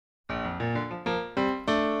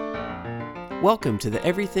Welcome to the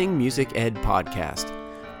Everything Music Ed podcast.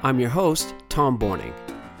 I'm your host, Tom Borning.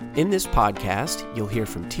 In this podcast, you'll hear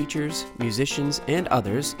from teachers, musicians, and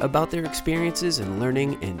others about their experiences in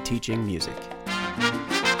learning and teaching music.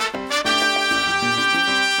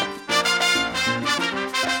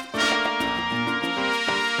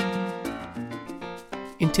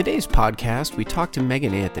 In today's podcast, we talk to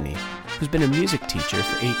Megan Anthony, who's been a music teacher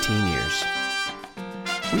for 18 years.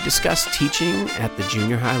 We discuss teaching at the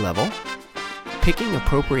junior high level, picking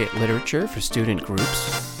appropriate literature for student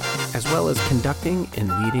groups, as well as conducting and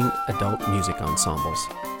leading adult music ensembles.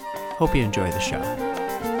 Hope you enjoy the show.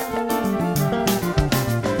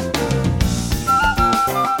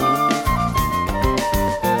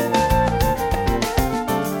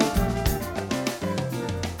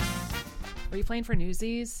 Are you playing for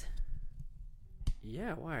Newsies?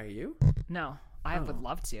 Yeah, why are you? No, I would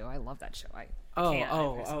love to. I love that show. I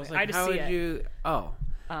was like, I just how see would it. you? Oh,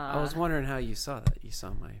 I was wondering how you saw that. You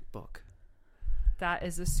saw my book. That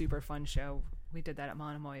is a super fun show. We did that at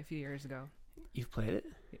Monomoy a few years ago. You've played it?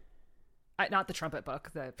 Not the trumpet book,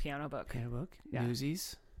 the piano book. Piano book? Yeah.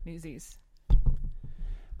 Newsies? Newsies.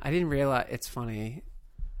 I didn't realize, it's funny,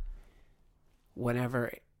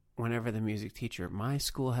 whenever the music teacher, my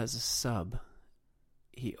school has a sub,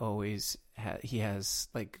 he always has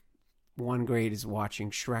like one grade is watching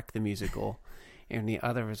Shrek the musical and the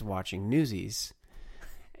other is watching Newsies.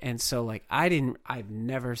 And so like I've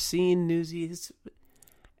never seen Newsies,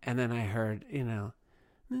 and then I heard, and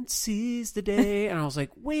seize the day, and I was like,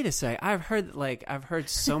 wait a sec, I've heard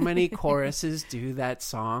so many choruses do that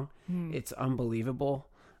song. It's unbelievable.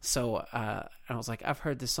 So I was like, I've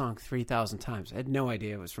heard this song 3,000 times. I had no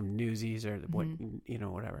idea it was from Newsies or what,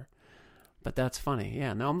 whatever. But that's funny.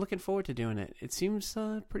 Yeah, no, I'm looking forward to doing it. It seems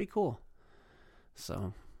pretty cool.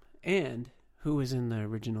 So, and who was in the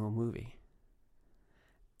original movie?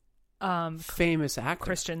 Famous actor.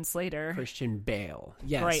 Christian Slater. Christian Bale.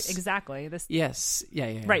 Yes. Right, exactly. Yes.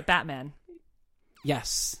 Yeah. Right, Batman.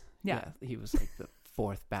 Yes. Yeah. He was like the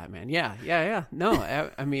fourth Batman. Yeah. No,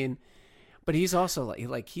 I mean, but he's also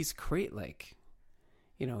like he's great. Like,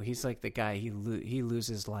 he's like the guy, he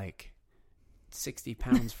loses like 60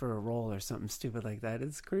 pounds for a role or something stupid like that.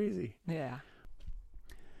 It's crazy. Yeah.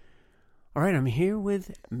 All right, I'm here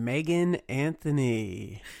with Megan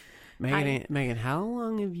Anthony. Megan, how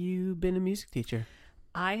long have you been a music teacher?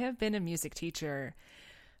 I have been a music teacher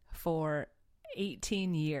for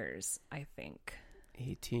 18 years, I think.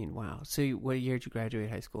 18, wow. So what year did you graduate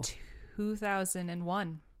high school?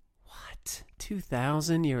 2001. What?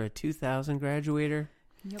 2000? You're a 2000 graduator?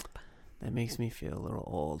 Yep. That makes me feel a little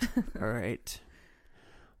old. All right.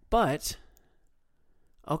 But,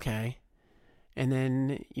 okay. And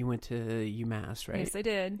then you went to UMass, right? Yes, I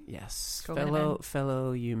did. Yes. Go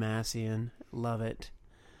Fellow UMassian. Love it.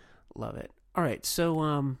 All right.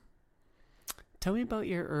 So, tell me about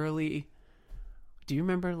your do you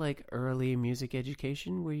remember like early music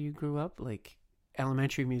education where you grew up? Like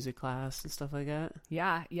elementary music class and stuff like that?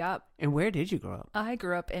 Yeah, yep. And where did you grow up? I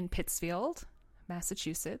grew up in Pittsfield,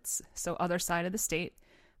 Massachusetts. So other side of the state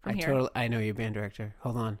from here. I know your band director.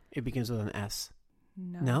 Hold on. It begins with an S.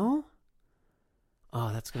 No? No? Oh,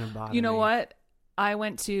 that's going to bother me. You know what? I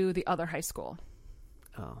went to the other high school.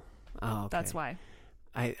 Oh, okay. That's why.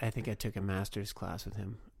 I think I took a master's class with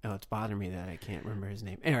him. Oh, it's bothering me that I can't remember his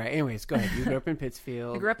name. All right, anyways, go ahead. You grew up in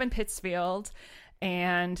Pittsfield. I grew up in Pittsfield,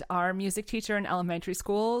 and our music teacher in elementary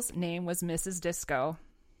school's name was Mrs. Disco.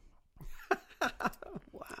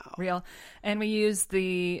 Wow. Real. And we used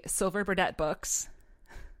the Silver Burdette books.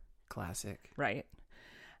 Classic. Right.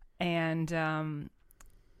 And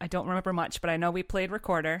I don't remember much, but I know we played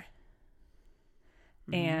recorder.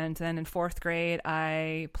 Mm-hmm. And then in fourth grade,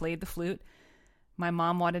 I played the flute. My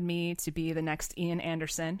mom wanted me to be the next Ian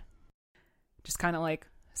Anderson. Just kind of like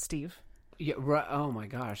Steve. Yeah. Right. Oh my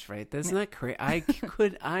gosh. Right. Isn't that crazy?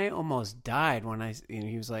 I almost died when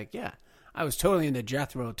he was like, yeah, I was totally into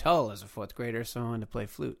Jethro Tull as a fourth grader, so I wanted to play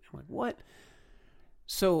flute. I'm like, what?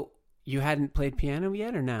 So you hadn't played piano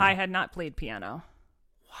yet or no? I had not played piano.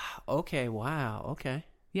 Wow. Okay. Wow. Okay.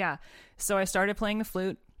 Yeah. So I started playing the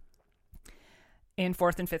flute in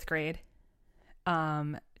fourth and fifth grade.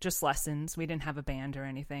 Just lessons. We didn't have a band or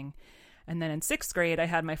anything. And then in sixth grade, I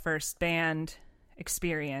had my first band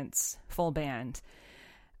experience, full band.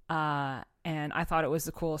 And I thought it was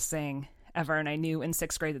the coolest thing ever. And I knew in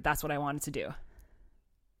sixth grade that that's what I wanted to do.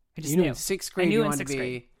 I just knew. In sixth grade you wanted to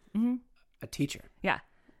be a teacher? Yeah.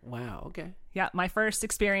 Wow. Okay. Yeah. My first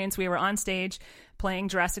experience, we were on stage playing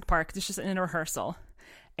Jurassic Park. This was just in a rehearsal.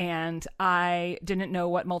 And I didn't know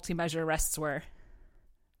what multi-measure rests were.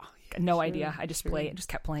 No idea. I just just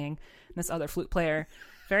kept playing. And this other flute player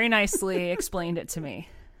very nicely explained it to me.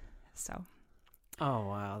 So. Oh,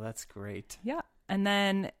 wow. That's great. Yeah. And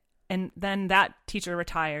then that teacher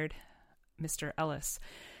retired, Mr. Ellis.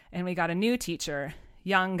 And we got a new teacher,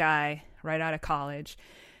 young guy, right out of college.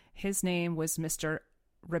 His name was Mr.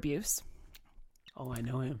 Rebuse. Oh, I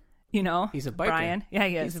know him. You know? He's a biker. Brian. Yeah,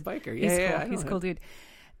 he is. He's a biker. He's Yeah, cool. He's a cool dude.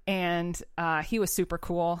 And he was super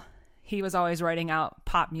cool. He was always writing out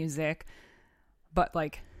pop music, but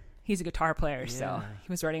like he's a guitar player, so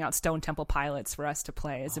he was writing out Stone Temple Pilots for us to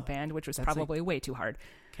play as a band, which was probably way too hard.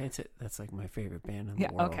 That's like my favorite band in the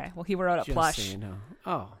world. Okay. Well, he wrote a Plush. So you know.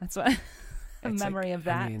 Oh, that's what a memory of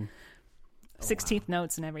that. 16th wow.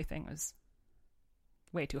 notes and everything was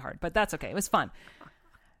way too hard, but that's okay. It was fun.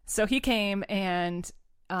 So he came, and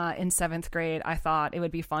in 7th grade, I thought it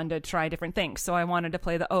would be fun to try different things. So I wanted to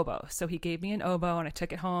play the oboe. So he gave me an oboe, and I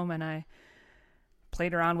took it home, and I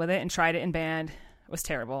played around with it and tried it in band. It was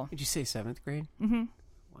terrible. Did you say 7th grade? Mm-hmm.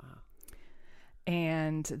 Wow.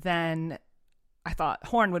 And then I thought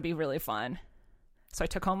horn would be really fun. So I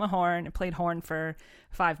took home a horn and played horn for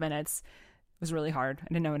 5 minutes. It was really hard. I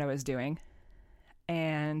didn't know what I was doing.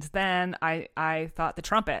 And then I thought the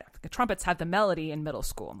trumpets had the melody in middle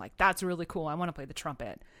school. I'm like, that's really cool. I want to play the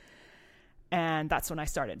trumpet. And that's when I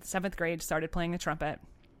started. 7th grade, started playing the trumpet.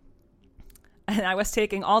 And I was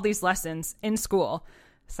taking all these lessons in school.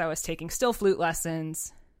 So I was taking still flute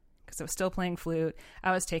lessons because I was still playing flute.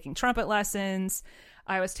 I was taking trumpet lessons.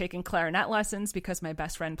 I was taking clarinet lessons because my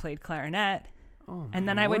best friend played clarinet. Oh, and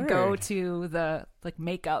then I would go to the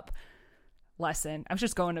makeup lesson. I was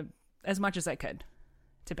just going to as much as I could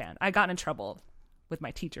to band. I got in trouble with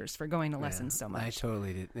my teachers for going to lessons so much. I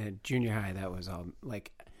totally did. At junior high, that was all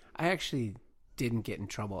I actually didn't get in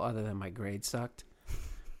trouble other than my grades sucked,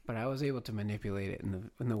 but I was able to manipulate it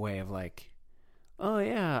in the way of like, oh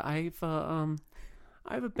yeah, I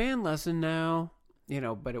have a band lesson now,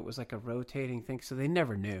 but it was like a rotating thing, so they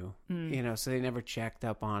never knew, so they never checked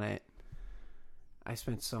up on it. I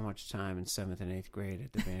spent so much time in 7th and 8th grade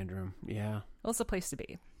at the band room. Yeah. Well, it's a place to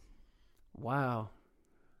be. Wow.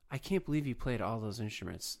 I can't believe you played all those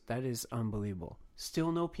instruments. That is unbelievable.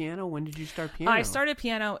 Still no piano? When did you start piano? I started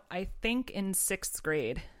piano, I think, in 6th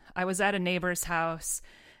grade. I was at a neighbor's house,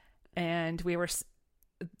 and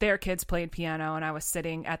their kids played piano, and I was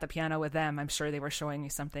sitting at the piano with them. I'm sure they were showing me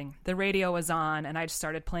something. The radio was on, and I just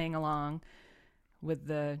started playing along with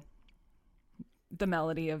the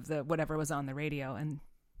melody of the whatever was on the radio. And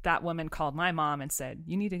that woman called my mom and said,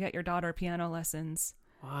 you need to get your daughter piano lessons.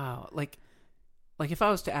 Wow. Like if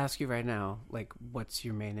I was to ask you right now, what's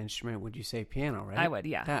your main instrument, would you say piano, right? I would,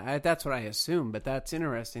 yeah. That's what I assume, but that's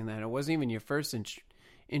interesting that it wasn't even your first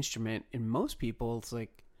instrument. In most people, it's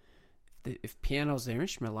like, if piano's their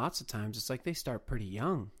instrument, lots of times it's like they start pretty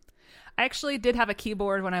young. I actually did have a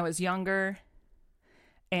keyboard when I was younger,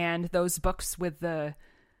 and those books with the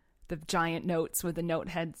giant notes with the note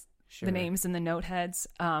heads, sure. The names in the note heads.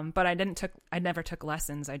 But I never took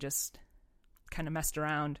lessons. I just kind of messed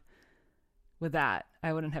around with that.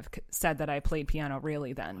 I wouldn't have said that I played piano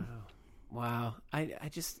really then. Wow. I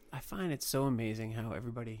find it so amazing how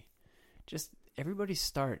everybody's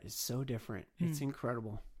start is so different. It's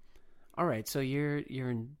incredible. All right, so you're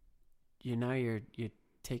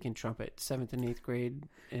taking trumpet 7th and 8th grade,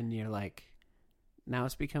 and you're like, now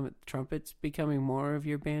trumpet's becoming more of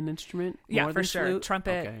your band instrument. Yeah, for sure. Flute?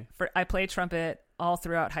 Trumpet. Okay. I played trumpet all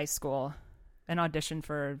throughout high school, and auditioned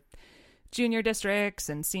for junior districts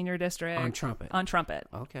and senior districts on trumpet.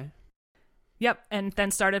 Okay. Yep, and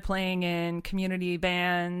then started playing in community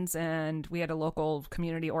bands, and we had a local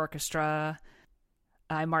community orchestra.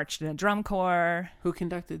 I marched in a drum corps. Who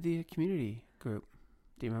conducted the community group?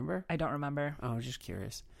 Do you remember? I don't remember. I was just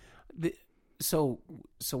curious. So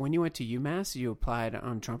when you went to UMass, you applied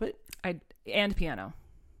on trumpet? And piano.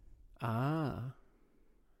 Ah,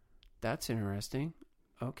 that's interesting.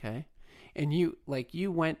 Okay, and you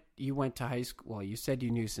went to high school. Well, you said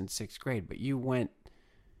you knew since 6th grade, but you went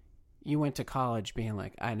to college being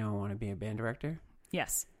like, I know I want to be a band director.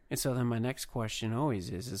 Yes. And so then my next question always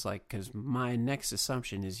is like, because my next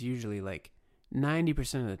assumption is usually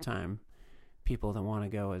 90% of the time, people that want to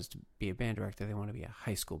go as to be a band director, they want to be a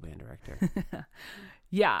high school band director.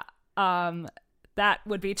 Yeah, that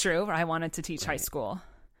would be true. I wanted to teach high school,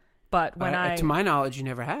 but to my knowledge, you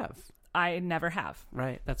never have. I never have.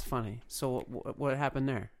 Right, that's funny. So what happened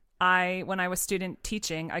there? When I was student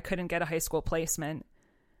teaching, I couldn't get a high school placement.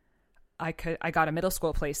 I got a middle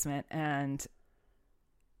school placement, and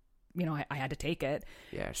I had to take it.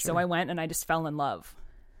 Yeah, sure. So I went, and I just fell in love.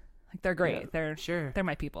 They're great. Yeah, they're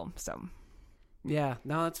my people. So yeah,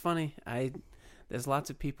 no, that's funny. there's lots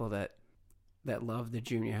of people that love the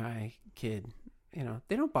junior high kid. You know,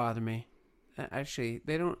 they don't bother me. Actually,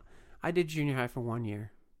 they don't. I did junior high for 1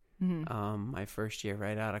 year, my first year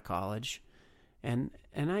right out of college, and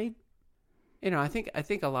I, you know, I think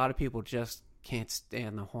a lot of people just can't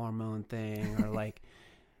stand the hormone thing, or like,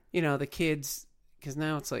 you know, the kids, because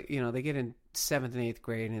now it's like, you know, they get in 7th and 8th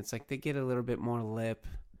grade, and it's like they get a little bit more lip,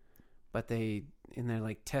 but they're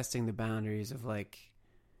like testing the boundaries of like,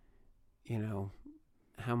 you know,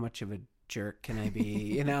 how much of a jerk can I be?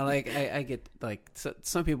 You know, like I get like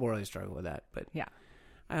some people really struggle with that, but yeah,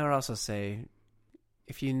 I would also say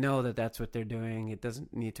if you know that that's what they're doing, it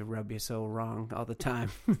doesn't need to rub you so wrong all the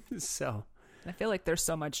time. So I feel like there's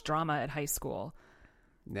so much drama at high school.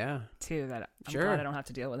 Yeah. Too, that I'm Sure. glad I don't have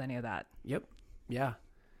to deal with any of that. Yep. Yeah.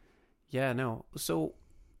 Yeah. No. So,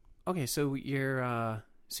 okay. So you're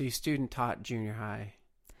so you student taught junior high,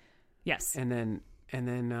 Yes. and then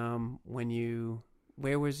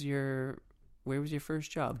where was your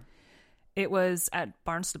first job? It was at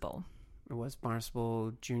Barnstable. It was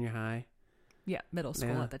Barnstable Junior High. Yeah, middle school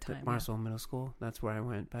Yeah, at the time. Barnstable Middle School. That's where I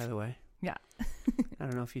went, by the way. Yeah. I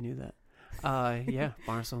don't know if you knew that. Yeah,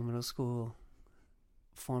 Barnstable Middle School.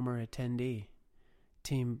 Former attendee.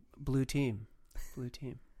 Blue team.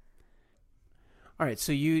 All right,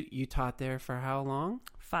 so you taught there for how long?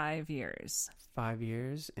 5 years. 5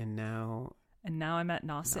 years, and now I'm at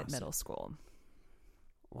Nauset Nauset. Middle School.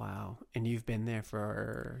 Wow. And you've been there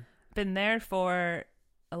for... Been there for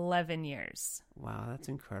 11 years. Wow, that's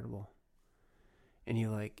incredible. And you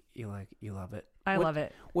love it. I love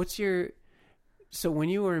it. What's your... So when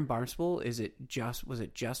you were in Barnstable, was it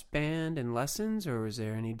just band and lessons, or was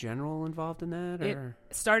there any general involved in that? Or?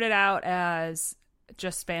 It started out as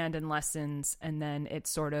just band and lessons, and then it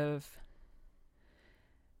sort of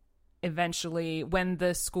eventually, when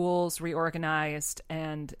the schools reorganized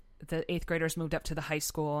and the 8th graders moved up to the high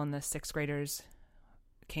school and the 6th graders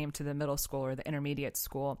came to the middle school or the intermediate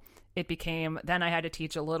school, it became, then I had to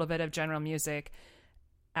teach a little bit of general music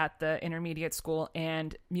at the intermediate school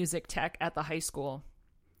and music tech at the high school,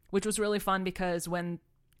 which was really fun because when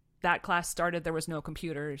that class started, there was no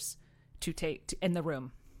computers to take in the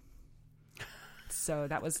room. So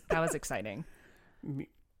that was exciting.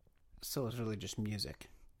 So it's really just music.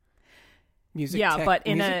 Music yeah, tech, but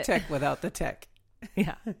in music tech without the tech.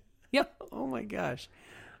 Yeah. Yep. Oh my gosh.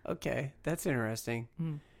 Okay, that's interesting.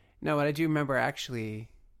 Mm. No, but I do remember actually.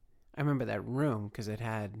 I remember that room because it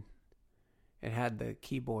had the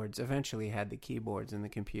keyboards. Eventually, had the keyboards and the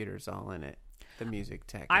computers all in it. The music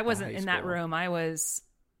tech. I wasn't in that room. I was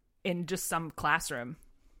in just some classroom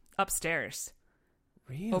upstairs,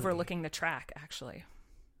 really overlooking the track. Actually.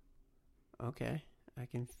 Okay,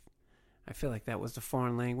 I feel like that was the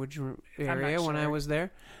foreign language area when I was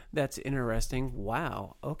there. That's interesting.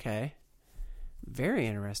 Wow. Okay. Very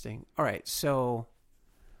interesting. All right. So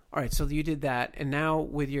you did that, and now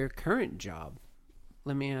with your current job,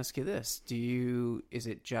 let me ask you this: is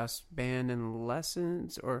it just band and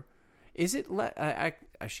lessons, or is it? I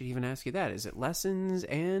should even ask you that: is it lessons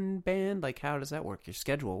and band? Like, how does that work? Your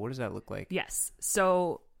schedule? What does that look like? Yes.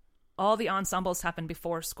 So all the ensembles happen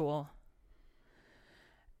before school.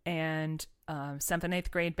 And 7th and 8th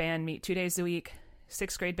grade band meet 2 days a week,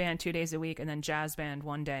 6th grade band 2 days a week, and then jazz band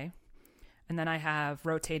 1 day. And then I have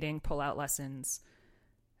rotating pull-out lessons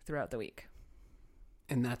throughout the week.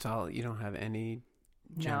 And that's all? You don't have any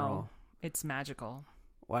general? No, it's magical.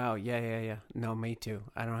 Wow, yeah. No, me too.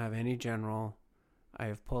 I don't have any general. I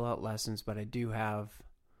have pull-out lessons, but I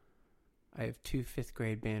have 2 5th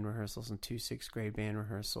grade band rehearsals and 2 6th grade band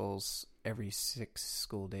rehearsals every 6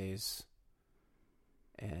 school days.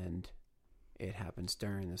 And it happens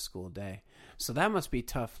during the school day. So that must be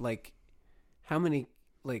tough. Like, how many,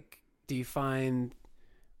 do you find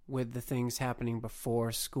with the things happening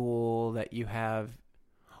before school that you have...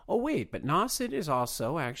 Oh, wait, but Nauset is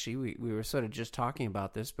also, actually, we were sort of just talking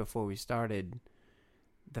about this before we started,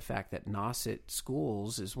 the fact that Nauset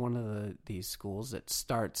Schools is one of these schools that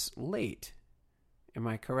starts late. Am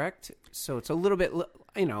I correct? So it's a little bit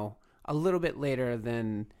later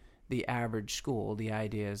than the average school. The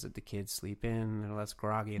idea is that the kids sleep in, they're less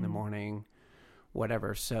groggy in the morning,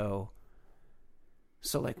 whatever. So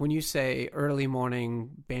like when you say early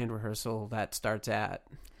morning band rehearsal, that starts at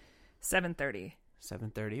 7:30.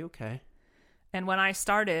 7:30, okay. And when I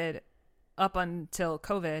started, up until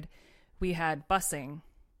COVID, we had busing.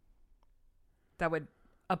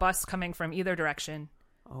 A bus coming from either direction.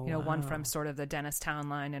 Oh, wow. One from wow. sort of the Dennistown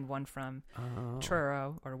line and one from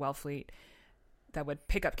Truro or Wellfleet, that would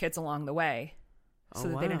pick up kids along the way so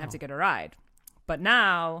that they didn't have to get a ride. But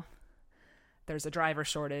now there's a driver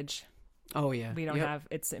shortage. Oh, yeah. We don't have,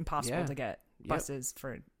 it's impossible to get buses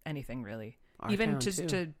for anything really. Our Even town, just too.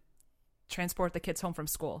 to transport the kids home from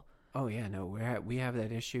school. Oh yeah, no, we have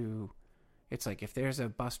that issue. It's like if there's a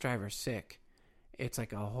bus driver sick, it's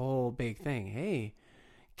like a whole big thing. Hey,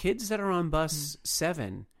 kids that are on bus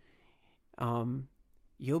 7,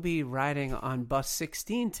 you'll be riding on bus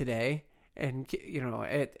 16 today, and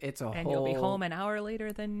it's a And whole. you'll be home an hour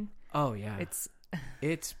later than. Oh yeah, It's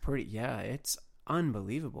it's pretty. Yeah, it's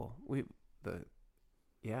unbelievable.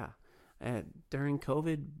 During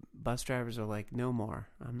COVID, bus drivers are like, no more.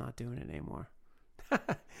 I'm not doing it anymore.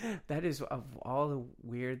 That is, of all the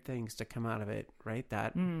weird things to come out of it, right?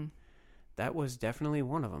 That was definitely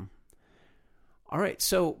one of them. All right.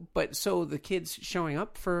 So the kids showing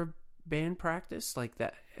up for band practice, like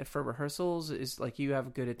that, for rehearsals, is like you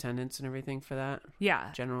have good attendance and everything for that?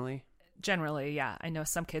 yeah. Generally? Generally, yeah. I know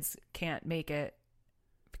some kids can't make it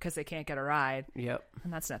because they can't get a ride. Yep.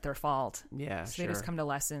 And that's not their fault. Yeah, So sure. they just come to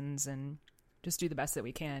lessons and just do the best that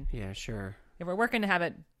we can. Yeah, sure. Yeah, we're working to have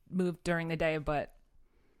it moved during the day, but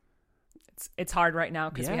it's hard right now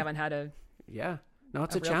because we haven't had a. Yeah. No,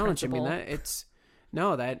 it's a real challenge. principal. I mean,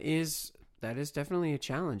 that is definitely a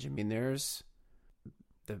challenge. I mean, there's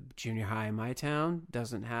the junior high in my town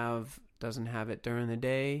doesn't have it during the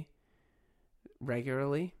day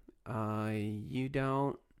regularly. You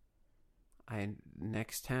don't.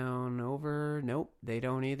 Next town over, nope, they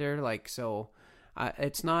don't either. Like, so,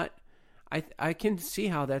 it's not. I can see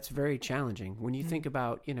how that's very challenging when you think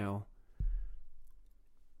about,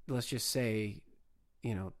 let's just say,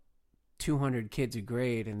 200 kids a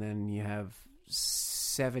grade, and then you have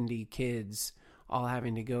 70 kids all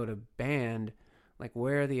having to go to band. Like,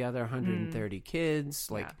 where are the other 130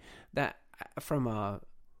 kids? Like, that from a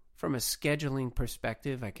scheduling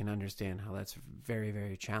perspective, I can understand how that's very,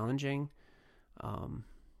 very challenging.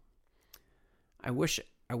 I wish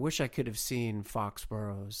I could have seen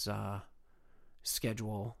Foxborough's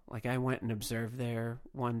schedule. Like, I went and observed there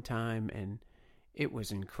one time, and it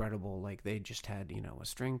was incredible. Like, they just had, a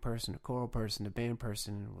string person, a choral person, a band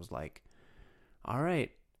person, and it was like, all right.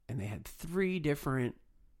 And they had 3 different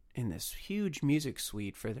in this huge music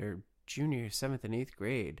suite for their junior, 7th and 8th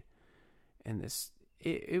grade. And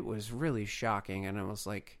it was really shocking. And I was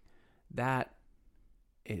like, that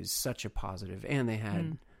is such a positive. And they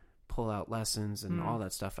had pull out lessons and all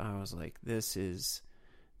that stuff. I was like, this is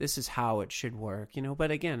how it should work,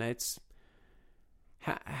 but again, it's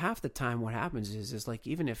half the time what happens is like,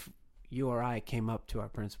 even if you or I came up to our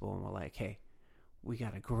principal and were like, hey, we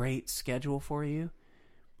got a great schedule for you.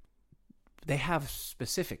 They have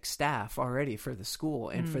specific staff already for the school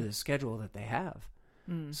and for the schedule that they have.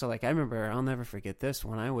 So like, I remember, I'll never forget this,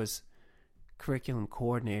 when I was curriculum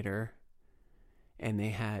coordinator and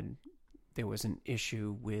there was an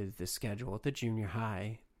issue with the schedule at the junior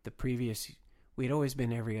high. We'd always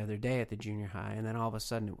been every other day at the junior high. And then all of a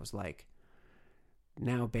sudden it was like,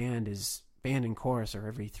 now band and chorus are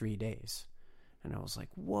every 3 days. And I was like,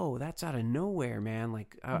 whoa, that's out of nowhere, man.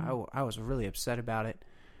 Like, I was really upset about it.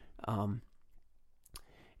 And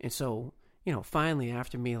so, finally,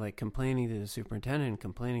 after me, like, complaining to the superintendent and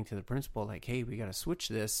complaining to the principal, like, hey, we got to switch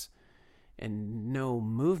this, and no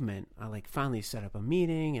movement, I, like, finally set up a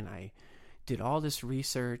meeting, and I did all this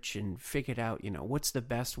research and figured out, what's the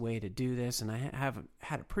best way to do this. And I have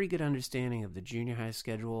had a pretty good understanding of the junior high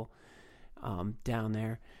schedule down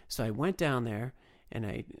there. So I went down there, and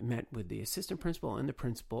I met with the assistant principal and the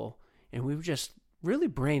principal, and we were just really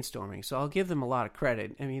brainstorming. So I'll give them a lot of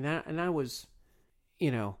credit. I mean, I was,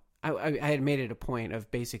 I had made it a point of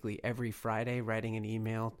basically every Friday writing an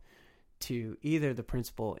email to either the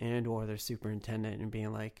principal and or the superintendent and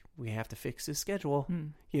being like, we have to fix this schedule,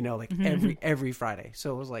 like every Friday.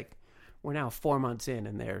 So it was like, we're now 4 months in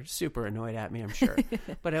and they're super annoyed at me, I'm sure.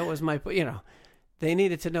 But it was they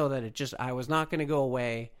needed to know that I was not going to go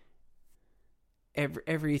away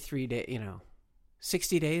every 3 days,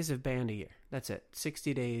 60 days of band a year. That's it.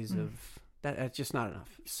 60 days of that's just not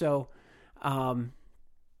enough. So,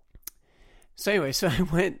 anyway, so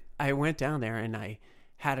I went down there and I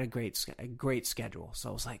had a great schedule. So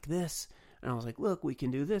I was like this, and I was like, look, we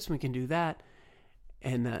can do this, we can do that.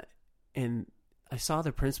 And I saw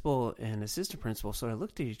the principal and assistant principal, so I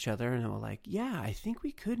looked at each other and I was like, yeah, I think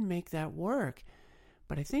we could make that work.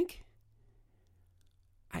 But I think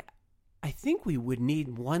we would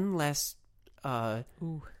need one less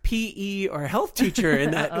PE or health teacher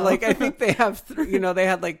in that. Like, I think they have, they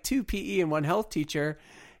had like 2 PE and 1 health teacher.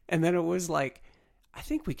 And then it was like, I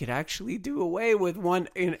think we could actually do away with one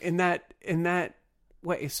in that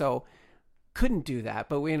way. So couldn't do that,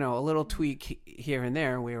 but a little tweak here and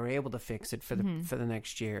there, we were able to fix it for the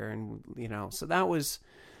next year. And, so that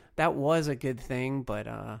was a good thing. But,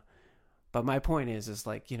 But my point is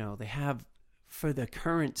like, they have, for the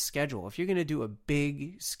current schedule, if you're going to do a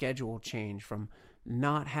big schedule change from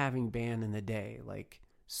not having band in the day, like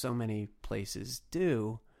so many places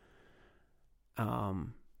do,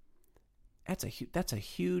 that's a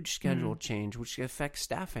huge schedule change, which affects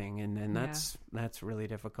staffing, and then that's really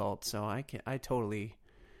difficult. So I get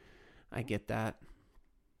that.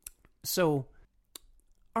 So,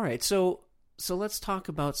 all right, so let's talk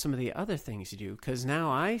about some of the other things you do, because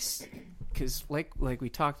now because like we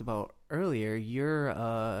talked about earlier, you're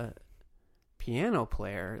a piano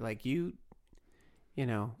player. Like you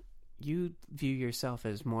view yourself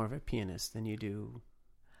as more of a pianist than you do.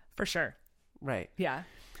 For sure. Right. Yeah.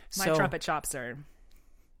 My trumpet chops are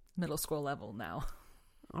middle school level now.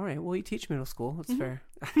 All right. Well, you teach middle school. That's fair.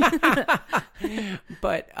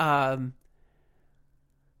 But,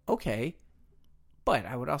 okay. But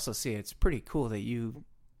I would also say it's pretty cool that you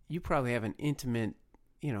probably have an intimate,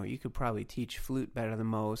 you could probably teach flute better than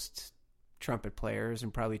most trumpet players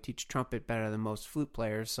and probably teach trumpet better than most flute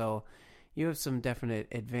players. So you have some definite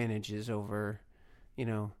advantages over,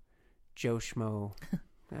 Joe Schmo,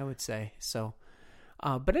 I would say. So,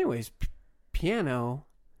 but anyways, piano,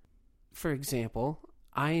 for example,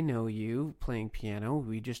 I know you playing piano.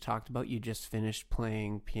 We just talked about you just finished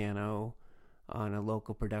playing piano on a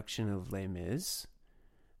local production of Les Mis.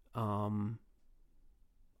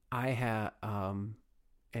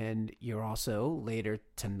 And you're also later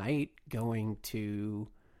tonight going to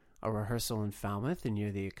a rehearsal in Falmouth, and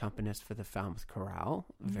you're the accompanist for the Falmouth Chorale.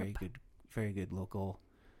 Very good local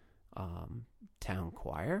town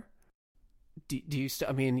choir. Do you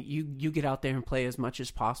you get out there and play as much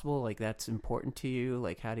as possible? Like, that's important to you?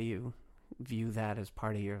 Like, how do you view that as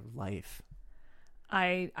part of your life?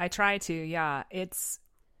 I try to, yeah.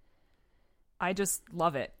 I just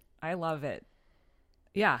love it. I love it.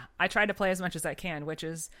 Yeah, I try to play as much as I can, which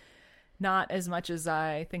is not as much as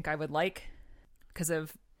I think I would like because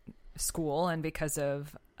of school and because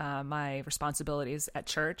of my responsibilities at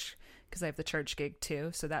church, because I have the church gig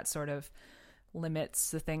too. So that sort of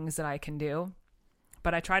limits the things that I can do.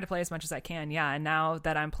 But I try to play as much as I can, yeah. And now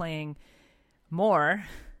that I'm playing more,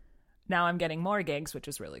 now I'm getting more gigs, which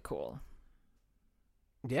is really cool.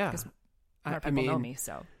 Yeah. Because more people know me,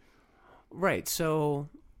 so. Right, so...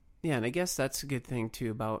 Yeah, and I guess that's a good thing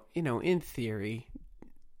too about, in theory,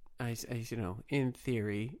 in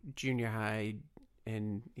theory, junior high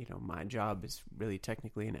and, my job is really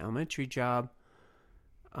technically an elementary job.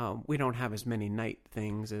 We don't have as many night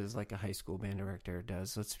things as like a high school band director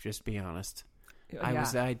does. Let's just be honest. Yeah.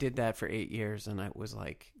 I did that for 8 years, and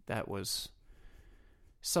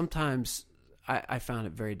sometimes I found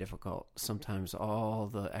it very difficult. Sometimes all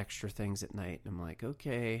the extra things at night, I'm like,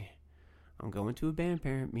 okay, I'm going to a band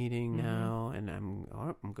parent meeting now, and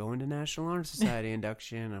I'm going to National Honor Society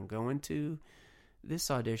induction. I'm going to this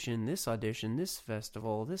audition, this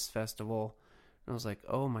festival. And I was like,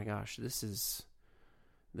 oh my gosh, this is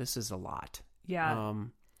a lot. Yeah.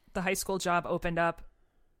 The high school job opened up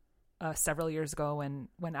several years ago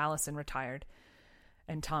when Allison retired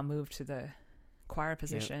and Tom moved to the choir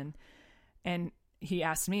position. Yep. And he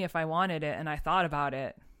asked me if I wanted it, and I thought about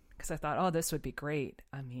it because I thought, oh, this would be great.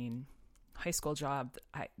 I mean, high school job,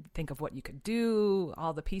 I think of what you could do,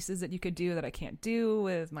 all the pieces that you could do that I can't do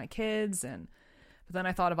with my kids. But then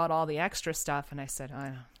I thought about all the extra stuff, and I said,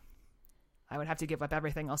 I would have to give up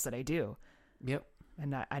everything else that I do. Yep.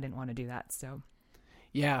 And I didn't want to do that. So,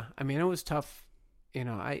 yeah, I mean, it was tough.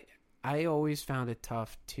 I always found it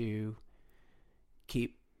tough to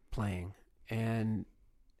keep playing, and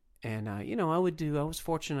I was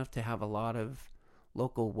fortunate enough to have a lot of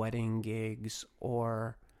local wedding gigs,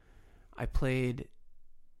 or I played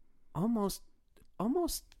almost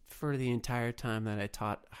for the entire time that I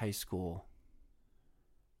taught high school.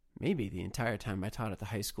 Maybe the entire time I taught at the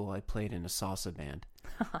high school, I played in a salsa band,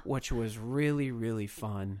 which was really, really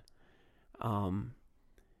fun.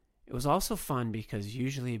 It was also fun because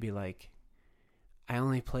usually it'd be like, I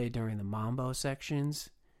only played during the mambo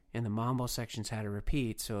sections, and the mambo sections had a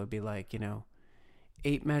repeat. So it'd be like,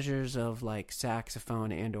 8 measures of like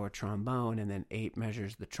saxophone and or trombone, and then 8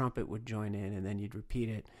 measures the trumpet would join in, and then you'd repeat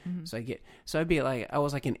it. Mm-hmm. So I'd be like, I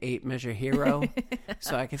was like an 8-measure hero.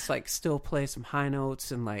 So I could like still play some high notes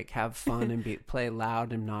and like have fun and play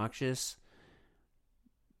loud and obnoxious.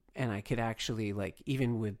 And I could actually like,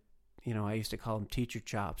 even with, I used to call them teacher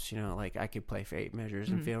chops, like I could play for 8 measures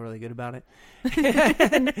and feel really good about it.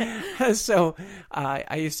 So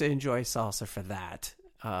I used to enjoy salsa for that.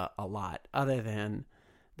 A lot. Other than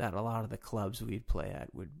that, a lot of the clubs we'd play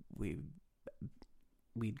at we'd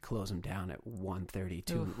close them down at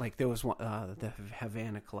 1:32. Like there was one, the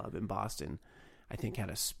Havana Club in Boston. I think had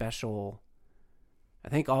a special. I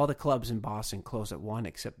think all the clubs in Boston close at 1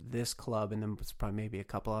 except this club, and then was probably maybe a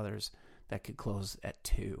couple others that could close at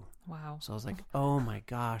 2. Wow. So I was like, oh my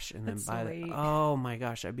gosh. And then oh my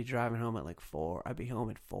gosh, I'd be driving home at like 4. I'd be home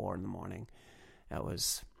at 4 in the morning. That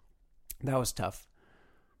was tough,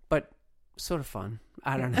 but sort of fun.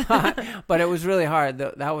 I don't know. But it was really hard.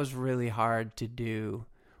 That was really hard to do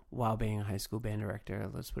while being a high school band director.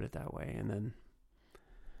 Let's put it that way. And then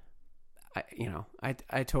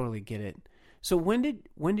I totally get it. So when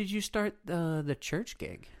did you start the church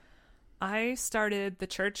gig? I started the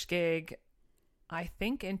church gig, I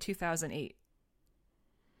think, in 2008.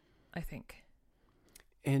 I think.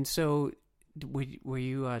 And so, were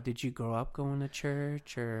you? Did you grow up going to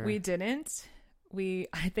church, or we didn't?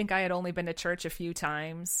 I think I had only been to church a few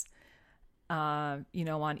times, on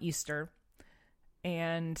Easter,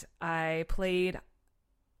 and I played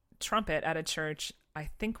trumpet at a church.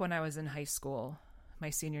 I think when I was in high school. My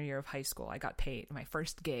senior year of high school, I got paid my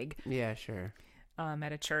first gig. Yeah, sure.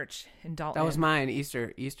 At a church in Dalton. That was mine.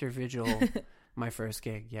 Easter Vigil, my first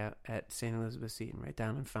gig. Yeah, at St. Elizabeth's Seton, right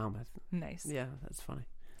down in Falmouth. Nice. Yeah, that's funny.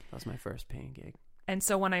 That was my first paying gig. And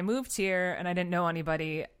so when I moved here and I didn't know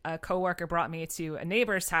anybody, a coworker brought me to a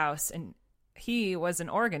neighbor's house, and he was an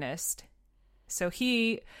organist. So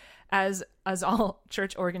he, as all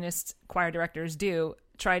church organist choir directors do,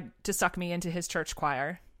 tried to suck me into his church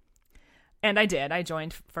choir. And I did. I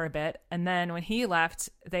joined for a bit. And then when he left,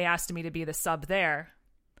 they asked me to be the sub there.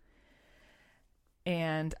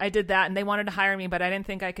 And I did that, and they wanted to hire me, but I didn't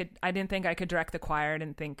think I could direct the choir. I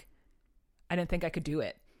didn't think I could do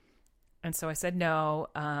it. And so I said no.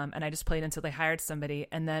 And I just played until they hired somebody.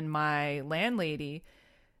 And then my landlady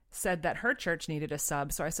said that her church needed a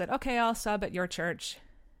sub. So I said, okay, I'll sub at your church.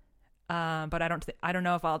 But I don't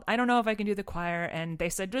know if I can do the choir. And they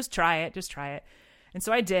said, just try it. And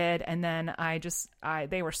so I did, and then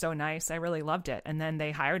they were so nice. I really loved it. And then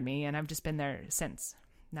they hired me, and I've just been there since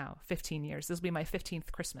now, 15 years. This will be my 15th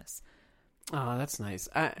Christmas. Oh, that's nice.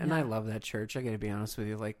 I love that church. I got to be honest with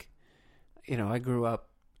you. Like, I grew up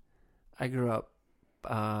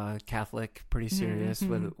Catholic, pretty serious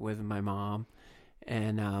with my mom.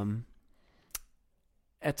 And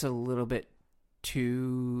it's a little bit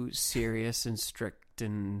too serious and strict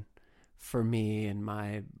and for me and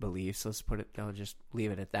my beliefs. I'll just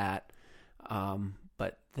leave it at that.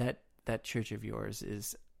 But that church of yours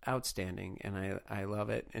is outstanding, and I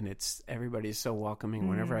love it. And everybody's so welcoming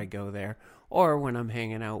whenever I go there, or when I'm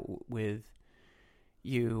hanging out with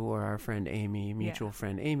you or our friend Amy, mutual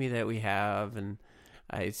friend Amy that we have, and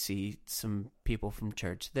I see some people from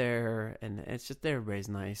church there, and it's just everybody's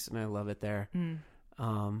nice, and I love it there. And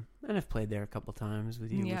I've played there a couple times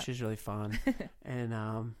with you, which is really fun.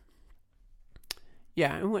 And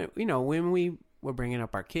yeah, and when we were bringing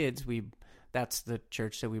up our kids, that's the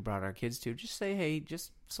church that we brought our kids to. Just say, hey,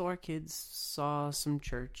 just so our kids saw some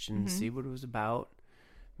church and see what it was about.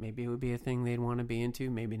 Maybe it would be a thing they'd want to be into.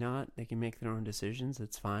 Maybe not. They can make their own decisions.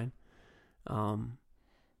 It's fine.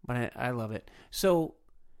 But I love it. So,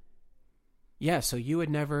 yeah. So you had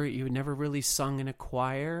never really sung in a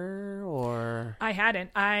choir, or? I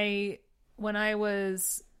hadn't. When I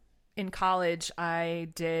was in college, I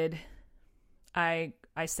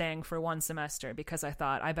sang for one semester because I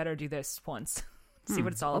thought I better do this once, see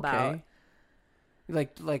what it's all about.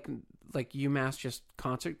 Like UMass just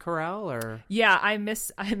concert chorale, or? Yeah, I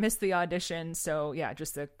missed the audition, so yeah,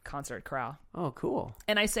 just the concert chorale. Oh, cool.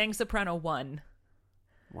 And I sang soprano 1.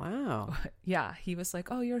 Wow. Yeah, he was like,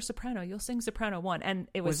 "Oh, you're a soprano. You'll sing soprano 1," and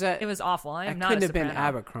it was awful. I am not. Couldn't a have been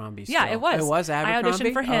Abercrombie. Still. Yeah, it was. It was Abercrombie. I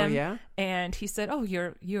auditioned for him. Oh, yeah. And he said, "Oh,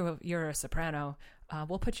 you're a soprano.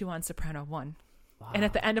 We'll put you on soprano 1." Wow. And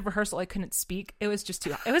at the end of rehearsal, I couldn't speak. It was just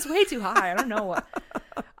it was way too high. I don't know what.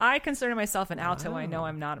 I consider myself an alto. Wow. I know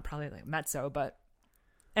I'm not, probably like mezzo, but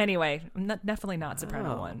anyway, definitely not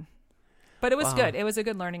soprano 1. But it was good. It was a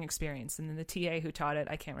good learning experience. And then the TA who taught it,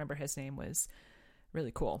 I can't remember his name, was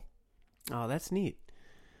really cool. Oh, that's neat.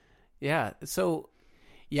 Yeah. So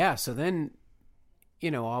then,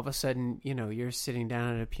 all of a sudden, you're sitting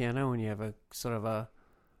down at a piano and you have a sort of a,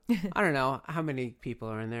 I don't know, how many people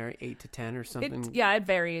are in there? 8 to 10 or something? It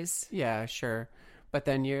varies. Yeah, sure. But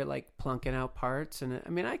then you're like plunking out parts. And I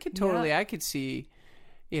mean, I could see,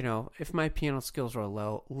 if my piano skills were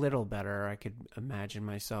a little better, I could imagine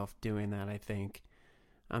myself doing that. I think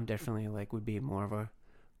I'm definitely would be more of a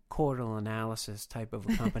chordal analysis type of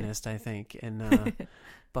accompanist, I think. And,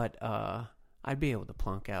 but I'd be able to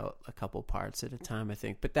plunk out a couple parts at a time, I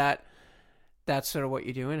think. But that's sort of what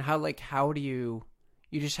you're doing. How do you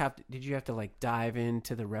just have to, did you have to dive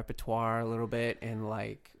into the repertoire a little bit and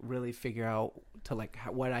really figure out to like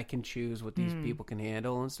what I can choose, what these people can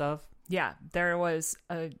handle and stuff. Yeah, there was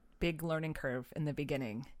a big learning curve in the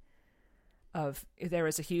beginning.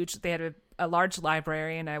 They had a large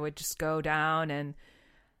library, and I would just go down, and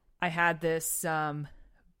I had this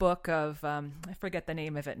book of I forget the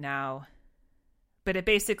name of it now, but it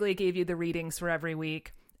basically gave you the readings for every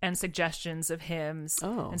week and suggestions of hymns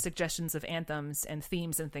and suggestions of anthems and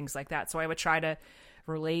themes and things like that. So I would try to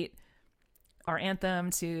relate our anthem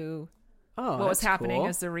to what was happening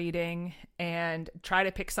as the reading, and try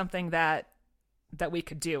to pick something that we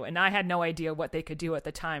could do. And I had no idea what they could do at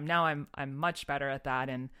the time. Now I'm much better at that.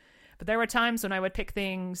 But there were times when I would pick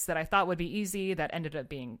things that I thought would be easy that ended up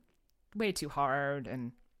being way too hard.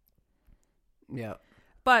 And yeah,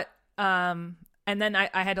 but and then I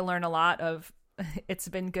had to learn a lot of. It's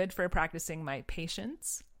been good for practicing my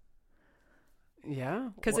patience. Yeah,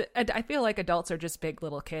 because I feel like adults are just big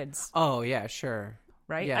little kids. Oh yeah, sure.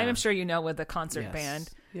 Right? Yeah. I'm sure you know with the concert band.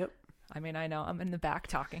 Yep. I mean, I know I'm in the back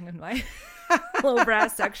talking in my low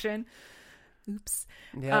brass section. Oops.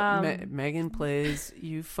 Yeah, Megan plays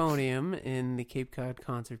euphonium in the Cape Cod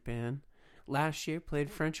concert band. Last year played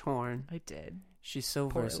French horn. I did. She's so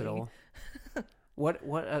versatile. What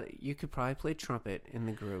you could probably play trumpet in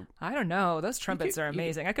the group. I don't know. Those trumpets are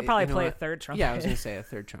amazing. I could probably play a third trumpet. Yeah, I was going to say a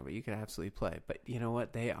third trumpet. You could absolutely play. But you know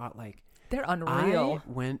what? They are like... They're unreal.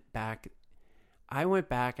 I went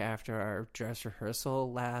back after our dress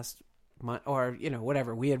rehearsal last month, or,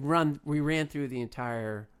 whatever. We ran through the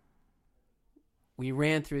entire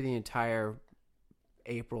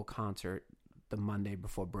April concert the Monday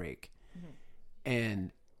before break. Mm-hmm.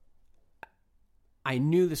 And I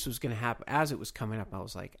knew this was going to happen. As it was coming up, I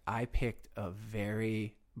was like, I picked a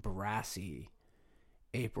very brassy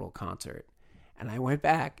April concert. And I went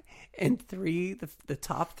back, and the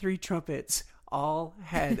top three trumpets all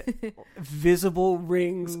had visible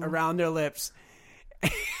rings around their lips.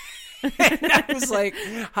 And I was like,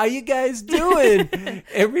 how you guys doing?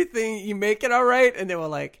 Everything, you make it all right? And they were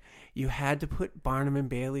like, you had to put Barnum and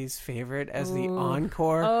Bailey's Favorite as the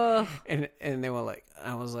encore. And they were like,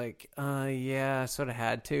 I was like, yeah, I sort of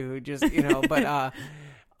had to, just, but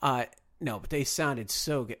no, but they sounded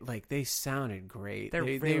so good. Like, they sounded great. They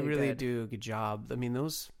really good. do a good job. I mean,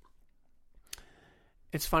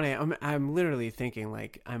 it's funny. I'm literally thinking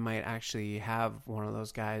like I might actually have one of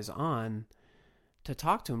those guys on to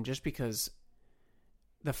talk to him, just because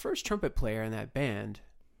the first trumpet player in that band,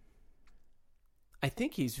 I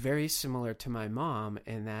think he's very similar to my mom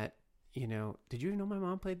in that, did you know my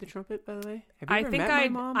mom played the trumpet, by the way? Have you ever met my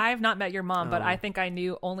mom? I have not met your mom, but I think I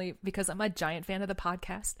knew only because I'm a giant fan of the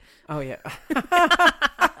podcast. Oh,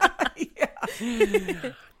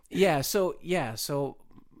 yeah. So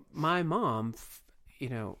my mom,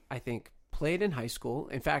 I think played in high school.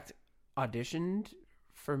 In fact, auditioned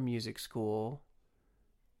for music school.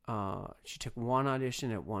 She took one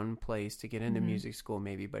audition at one place to get into music school,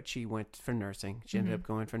 maybe, but she went for nursing. She ended up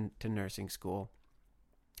going to nursing school.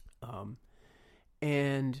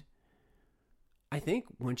 And I think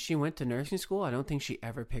when she went to nursing school, I don't think she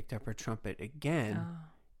ever picked up her trumpet again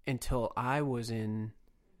until I was in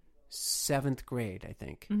 7th grade, I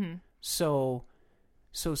think. Mm-hmm. So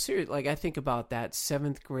serious. Like, I think about that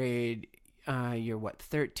 7th grade, you're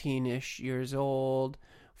 13-ish years old.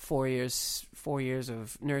 4 years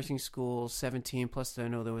of nursing school, 17 plus I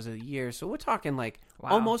know there was a year. So we're talking like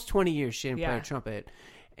almost 20 years she didn't play a trumpet.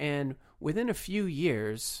 And within a few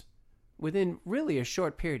years, within really a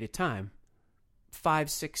short period of time, 5,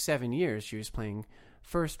 6, 7 years, she was playing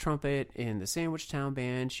first trumpet in the Sandwich Town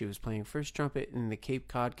Band. She was playing first trumpet in the Cape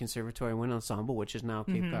Cod Conservatory Wind Ensemble, which is now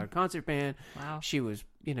Cape Cod Concert Band. Wow. She was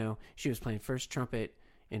playing first trumpet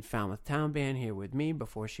in Falmouth Town Band here with me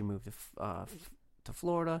before she moved to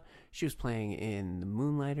Florida. She was playing in the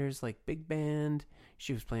Moonlighters, like big band.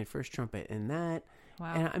 She was playing first trumpet in that.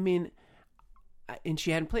 Wow. And I mean, and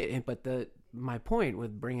she hadn't played it. But my point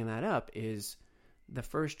with bringing that up is the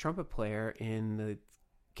first trumpet player in the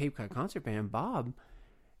Cape Cod Concert Band, Bob,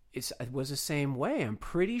 was the same way. I'm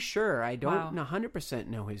pretty sure. I don't 100%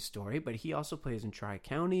 know his story, but he also plays in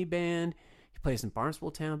Tri-County Band. He plays in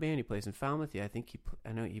Barnstable Town Band. He plays in Falmouth. Yeah,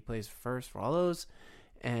 I know he plays first for all those.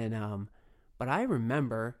 And but I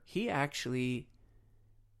remember he actually,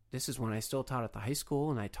 this is when I still taught at the high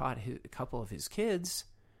school, and I taught a couple of his kids,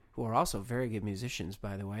 who are also very good musicians,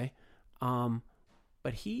 by the way.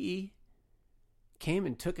 But he came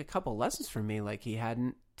and took a couple lessons from me, like he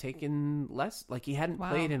hadn't taken he hadn't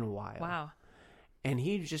played in a while. Wow. And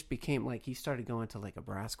he just became like, he started going to like a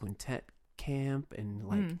brass quintet camp, and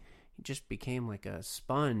like he just became like a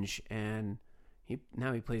sponge, and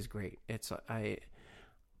now he plays great.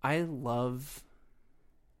 I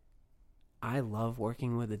I love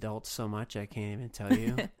working with adults so much, I can't even tell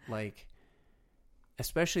you. Like,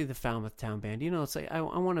 especially the Falmouth Town Band. You know, it's like I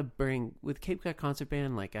want to bring, with Cape Cod Concert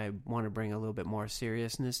Band, like I want to bring a little bit more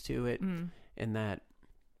seriousness to it, in that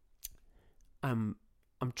I'm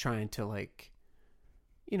trying to, like,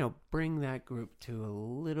 you know, bring that group to a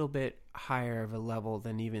little bit higher of a level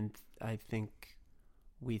than even I think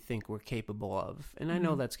we're capable of. And I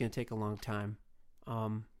know that's going to take a long time.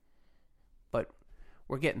 But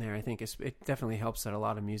we're getting there. I think it definitely helps that a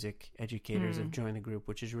lot of music educators have joined the group,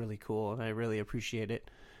 which is really cool, and I really appreciate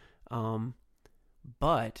it.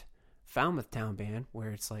 But Falmouth Town Band,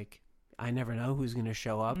 where it's like, I never know who's going to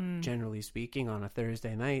show up, generally speaking, on a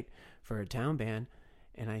Thursday night for a town band,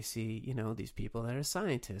 and I see, you know, these people that are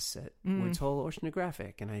scientists at Woods Hole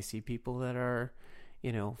Oceanographic, and I see people that are,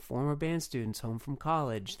 you know, former band students home from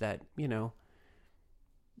college that, you know,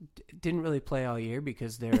 didn't really play all year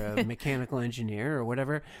because they're a mechanical engineer or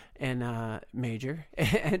whatever, and major,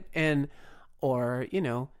 and or, you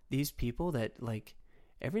know, these people that, like,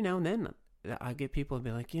 every now and then I get people to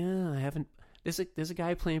be like, yeah, I haven't. There's a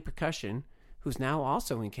guy playing percussion who's now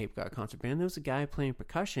also in Cape Cod Concert Band. There's a guy playing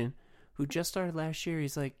percussion who just started last year.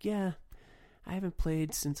 He's like, yeah, I haven't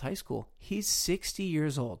played since high school. He's 60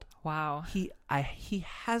 years old. Wow. He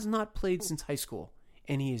has not played since high school,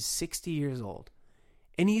 and he is 60 years old.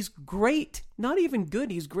 And he's great. Not even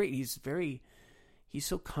good. He's great. He's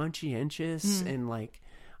so conscientious and, like,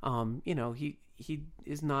 you know, he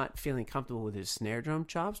is not feeling comfortable with his snare drum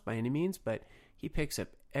chops by any means, but he picks up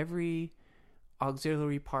every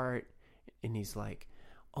auxiliary part, and he's like,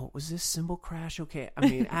 oh, was this cymbal crash okay? I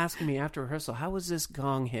mean, asking me after rehearsal, how was this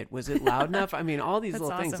gong hit? Was it loud enough? I mean, all these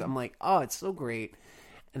little things. I'm like, oh, it's so great.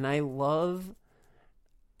 And I love,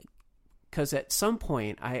 because at some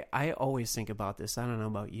point, I always think about this. I don't know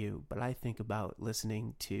about you, but I think about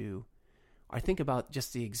I think about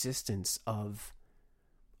just the existence of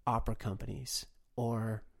opera companies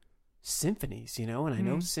or symphonies, you know, and I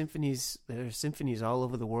know there are symphonies all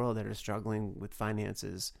over the world that are struggling with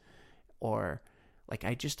finances, or, like,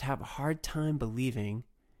 I just have a hard time believing,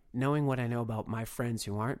 knowing what I know about my friends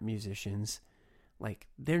who aren't musicians, like,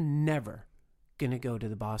 they're never going to go to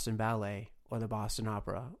the Boston Ballet or the Boston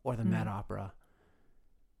Opera or the Met Opera.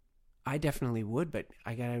 I definitely would, but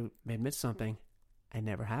I got to admit something. I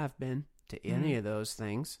never have been to any of those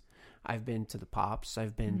things. I've been to the Pops.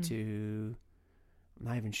 I've been to, I'm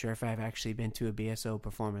not even sure if I've actually been to a BSO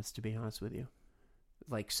performance, to be honest with you.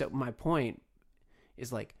 Like, so my point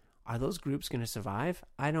is, like, are those groups going to survive?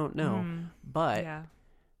 I don't know.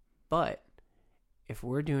 But if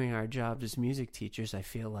we're doing our jobs as music teachers, I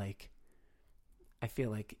feel like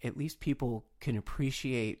at least people can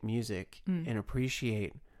appreciate music and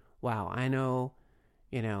appreciate, wow, I know,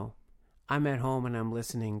 you know, I'm at home and I'm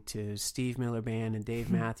listening to Steve Miller Band and Dave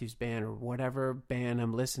Matthews Band or whatever band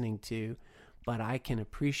I'm listening to, but I can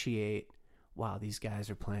appreciate, wow, these guys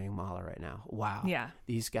are playing Mahler right now. Wow. Yeah.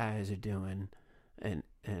 These guys are doing an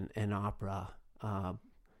opera.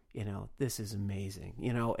 You know, this is amazing,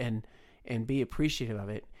 you know, and be appreciative of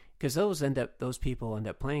it. Because those people end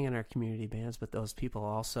up playing in our community bands, but those people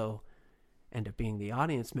also end up being the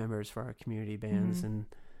audience members for our community bands, and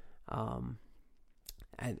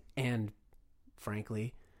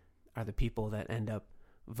frankly, are the people that end up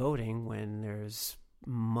voting when there's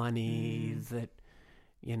money that,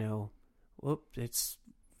 you know, it's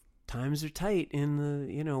times are tight in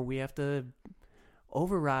the, you know, we have to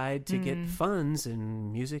override to get funds,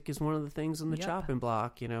 and music is one of the things on the chopping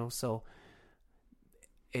block, you know, so.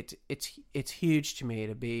 It's huge to me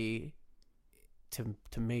to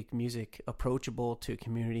make music approachable to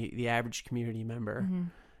the average community member,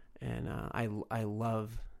 and I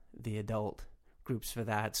love the adult groups for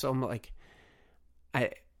that. So I'm like,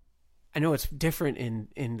 I know it's different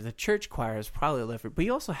in the church choirs, probably different, but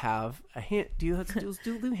you also have a hand. Do you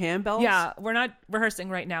do handbells? Yeah, we're not rehearsing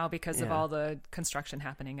right now because of all the construction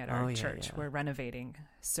happening at our church. Yeah. We're renovating,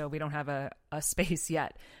 so we don't have a space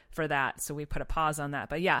yet for that. So we put a pause on that.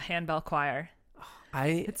 But yeah, handbell choir.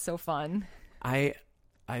 It's so fun. I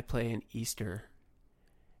play in Easter,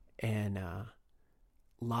 and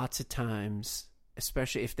lots of times,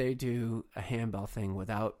 especially if they do a handbell thing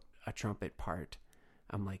without a trumpet part,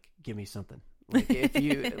 I'm like, give me something. Like, if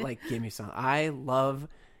you like, give me something. I love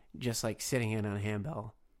just, like, sitting in on a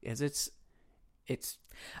handbell. It's.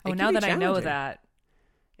 Oh, now that I know that,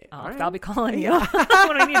 I'll be calling you when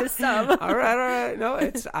I need a sub. All right. No,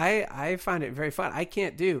 I find it very fun. I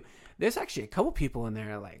can't do. There's actually a couple people in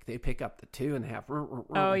there, like, they pick up the two and they have.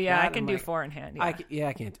 Oh yeah, I can do four in hand. Yeah.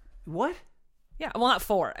 I can't. What? Yeah, well, not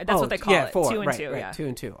four. That's what they call it. Four, 2 and 2. Right, yeah, 2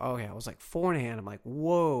 and 2. Oh yeah, I was like 4 in a hand. I'm like,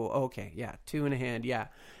 whoa, okay, yeah, 2 in a hand. Yeah,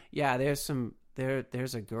 Yeah, there's a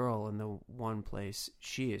girl in the one place.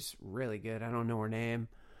 She is really good. I don't know her name.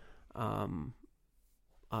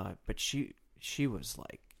 But she was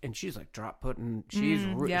like, and she's like drop putting.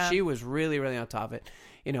 She was really, really on top of it.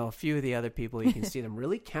 You know, a few of the other people, you can see them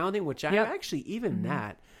really counting, which I actually, even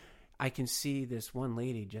that, I can see this one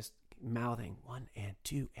lady just mouthing 1 and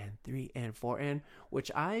 2 and 3 and 4 and, which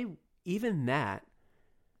even that,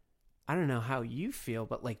 I don't know how you feel,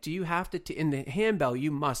 but like, do you have to, in the handbell, you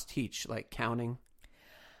must teach like counting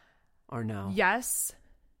or no? Yes.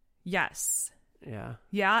 Yeah.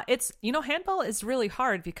 Yeah. It's, handball is really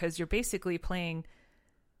hard because you're basically playing,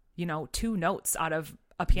 2 notes out of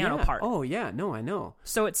a piano part. Oh, yeah. No, I know.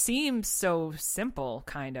 So it seems so simple,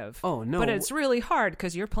 kind of. Oh, no. But it's really hard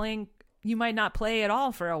because you might not play at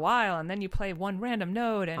all for a while, and then you play one random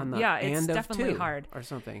note, and it's definitely hard. Or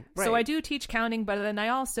something. Right. So I do teach counting, but then I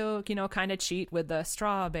also, kind of cheat with the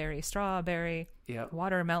strawberry,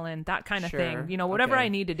 watermelon, that kind of thing. Whatever I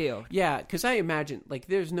need to do. Yeah, because I imagine, like,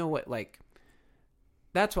 there's no way, like,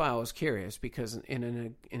 that's why I was curious, because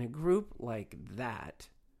in a group like that,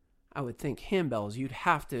 I would think handbells, you'd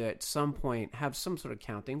have to at some point have some sort of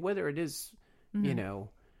counting, whether it is,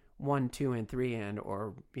 1, 2, and 3 and,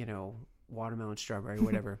 or, watermelon, strawberry,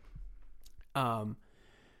 whatever.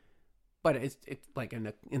 But it's like in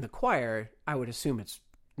the choir, I would assume it's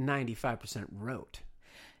 95% rote.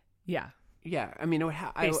 Yeah. Yeah. I mean,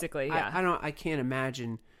 basically, yeah. I can't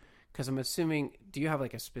imagine, because I'm assuming, do you have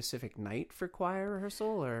like a specific night for choir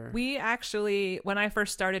rehearsal, or? We actually, when I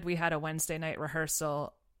first started, we had a Wednesday night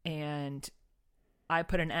rehearsal, and I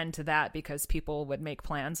put an end to that because people would make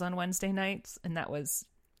plans on Wednesday nights, and that was,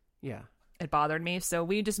 it bothered me. So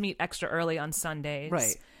we just meet extra early on Sundays,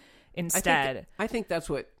 right? Instead, I think that's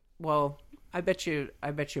what. Well, I bet you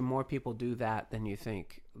more people do that than you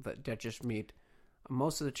think. That just meet.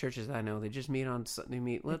 Most of the churches I know, they just meet on.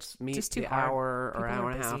 Let's meet just too the hard. hour or People hour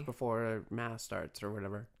are and a half busy. before mass starts or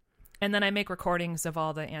whatever. And then I make recordings of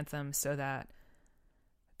all the anthems so that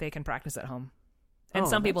they can practice at home. And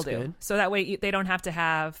some people do. Good. So that way they don't have to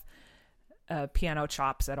have piano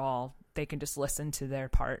chops at all. They can just listen to their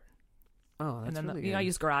part. Oh, that's and then really good. I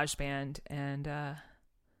use GarageBand and.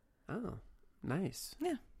 Oh, nice.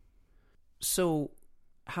 Yeah. So,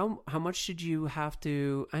 how much did you have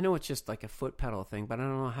to? I know it's just like a foot pedal thing, but I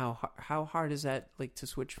don't know how hard is that, like, to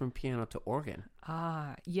switch from piano to organ?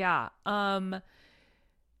 Yeah. I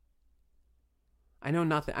know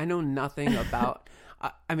nothing about.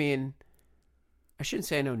 I mean, I shouldn't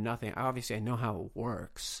say I know nothing. Obviously, I know how it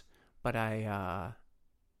works, but I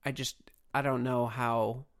don't know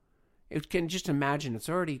how. It can just imagine. It's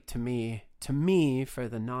already to me for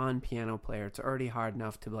the non-piano player. It's already hard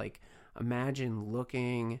enough to like imagine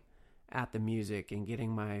looking at the music and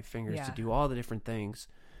getting my fingers to do all the different things,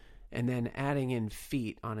 and then adding in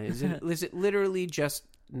feet on it. Is it literally just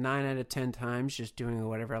 9 out of 10 times just doing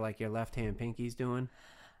whatever like your left hand pinky's doing?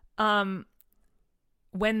 It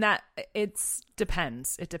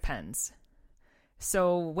depends.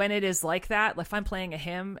 So when it is like that, if I'm playing a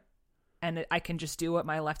hymn and I can just do what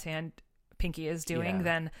my left hand pinky is doing,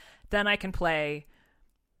 then I can play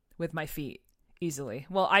with my feet easily.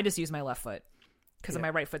 Well, I just use my left foot because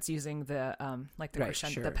my right foot's using the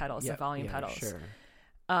crescendo, the pedals, the volume pedals. Sure.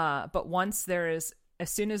 But as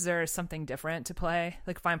soon as there is something different to play,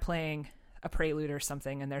 like if I'm playing a prelude or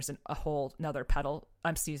something, and there's a whole nother pedal,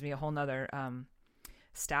 a whole nother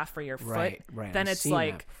staff for your foot, then it's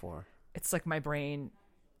like my brain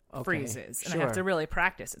freezes, and I have to really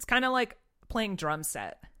practice. It's kind of like playing drum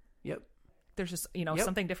set. Yep. There's just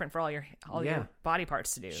something different for all your body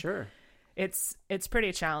parts to do. Sure. It's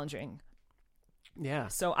pretty challenging. Yeah.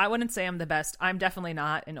 So I wouldn't say I'm the best. I'm definitely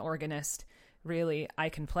not an organist. Really, I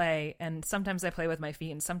can play, and sometimes I play with my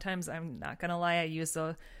feet, and sometimes, I'm not gonna lie, I use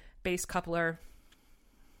the bass coupler,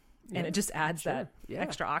 and it just adds that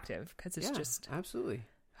extra octave because it's just absolutely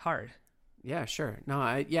hard. Yeah, sure. No,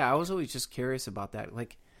 I was always just curious about that.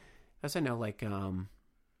 Like, as I know, like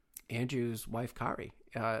Andrew's wife, Kari,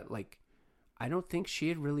 like, I don't think she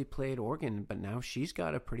had really played organ, but now she's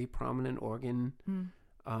got a pretty prominent organ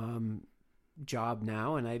job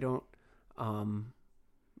now, and I don't.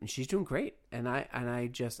 And she's doing great, and I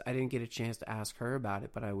didn't get a chance to ask her about it,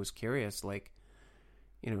 but I was curious. Like,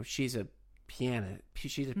 she's a pianist.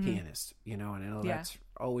 She's a pianist, and I know that's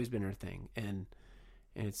always been her thing, and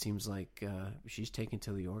it seems like she's taken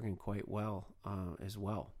to the organ quite well as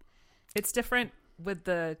well. It's different with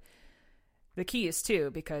the keys too,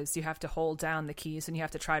 because you have to hold down the keys and you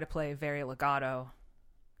have to try to play very legato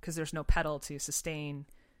because there's no pedal to sustain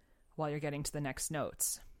while you're getting to the next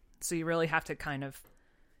notes. So you really have to kind of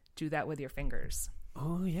do that with your fingers.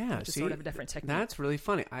 Oh, yeah. Which is sort of a different technique. That's really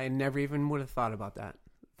funny. I never even would have thought about that.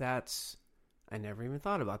 I never even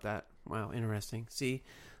thought about that. Wow, interesting. See,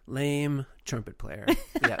 lame trumpet player.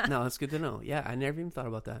 Yeah, no, that's good to know. Yeah, I never even thought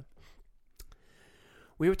about that.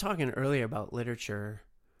 We were talking earlier about literature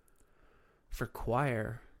for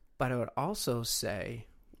choir, but I would also say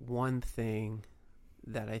one thing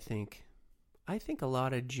that I think a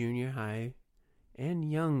lot of junior high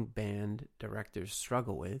and young band directors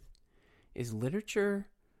struggle with is literature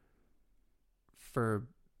for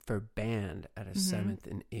band at a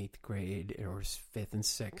 7th and 8th grade or 5th and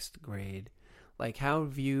 6th grade. Like, how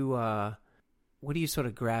have you what do you sort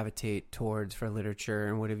of gravitate towards for literature,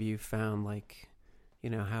 and what have you found, like,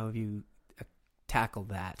 how have you tackled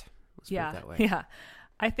that? Let's put it that way. Yeah.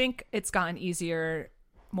 I think it's gotten easier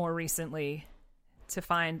more recently to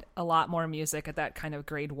find a lot more music at that kind of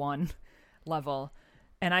grade 1 level.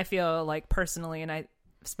 And I feel like personally, and I've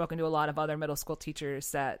spoken to a lot of other middle school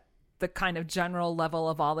teachers, that the kind of general level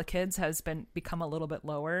of all the kids has become a little bit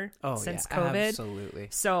lower since COVID. Absolutely.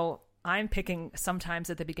 So I'm picking sometimes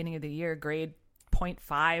at the beginning of the year grade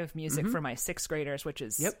 0.5 music for my 6th graders, which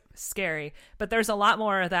is scary. But there's a lot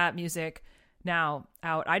more of that music now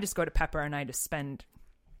out. I just go to Pepper and I just spend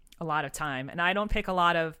a lot of time. And I don't pick a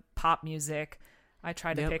lot of pop music. I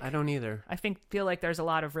try to pick. I don't either. I feel like there's a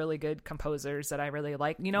lot of really good composers that I really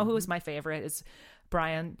like. Who is my favorite is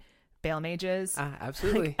Brian Bailmages.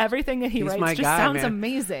 Absolutely. Like, everything that he writes just sounds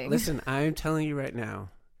amazing. Listen, I'm telling you right now,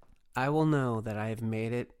 I will know that I have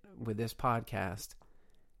made it with this podcast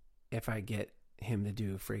if I get him to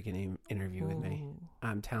do a freaking interview with me.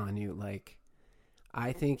 I'm telling you, like,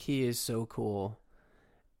 I think he is so cool.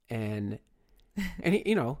 And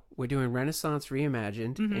he, we're doing Renaissance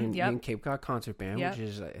Reimagined in Cape Cod Concert Band, which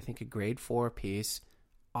is, I think, a grade 4 piece.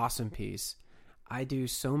 Awesome piece. I do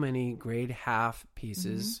so many grade half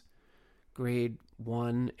pieces, grade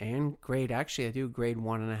 1 and actually I do grade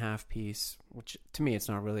 1.5 piece, which to me, it's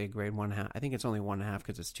not really a grade 1.5. I think it's only 1.5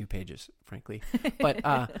 because it's 2 pages, frankly. But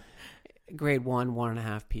grade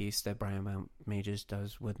 1.5 piece that Brian Mages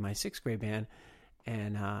does with my 6th grade band.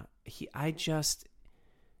 And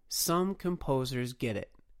some composers get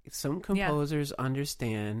it. Some composers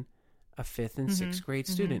understand a 5th and 6th grade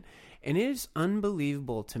student. And it is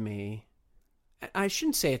unbelievable to me. I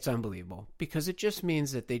shouldn't say it's unbelievable, because it just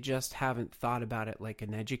means that they just haven't thought about it like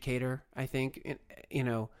an educator, I think.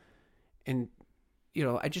 I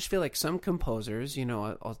just feel like some composers,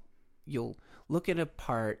 you'll look at a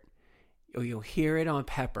part, or you'll hear it on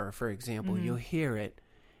Pepper, for example. You'll hear it,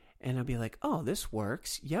 and I'll be like, oh, this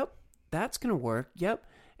works. Yep, that's going to work. Yep.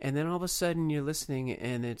 And then all of a sudden you're listening,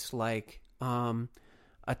 and it's like a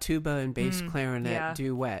tuba and bass clarinet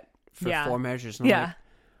duet for 4 measures. And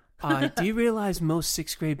I'm like, do you realize most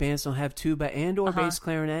 6th grade bands don't have tuba and or bass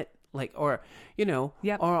clarinet? Like, or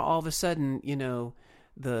all of a sudden,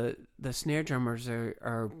 the snare drummers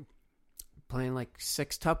are playing like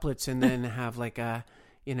 6 tuplets and then have like a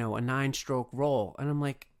 9-stroke roll. And I'm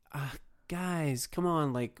like, guys, come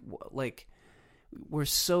on. Like you're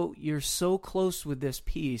so close with this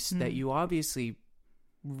piece that you obviously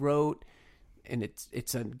wrote, and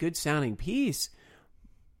it's a good sounding piece.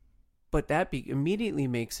 But that immediately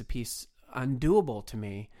makes a piece undoable to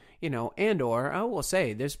me, and or I will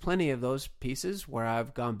say there's plenty of those pieces where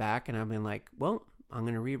I've gone back and I've been like, well, I'm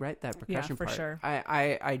going to rewrite that percussion part. Sure.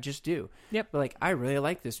 I just do. Yep. But like, I really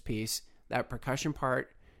like this piece. That percussion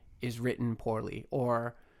part is written poorly.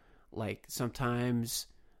 Or like sometimes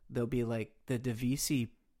there'll be like the Divisi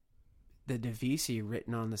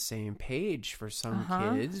written on the same page for some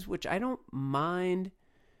kids, which I don't mind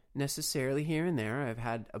necessarily here and there. I've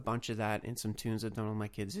had a bunch of that in some tunes I've done with my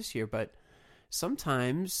kids this year, but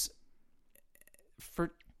sometimes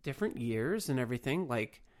for different years and everything,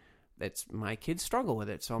 like, that's my kids struggle with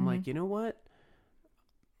it. So I'm like, you know what?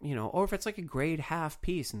 Or if it's like a grade half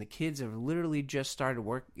piece and the kids have literally just started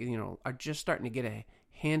work, are just starting to get a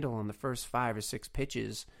handle on the first 5 or 6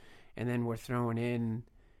 pitches, and then we're throwing in,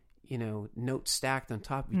 notes stacked on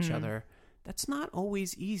top of each other. That's not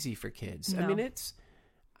always easy for kids. No. I mean,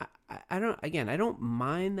 I don't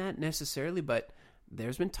mind that necessarily, but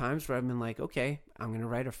there's been times where I've been like, okay, I'm going to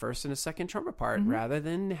write a first and a second trumpet part rather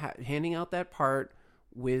than handing out that part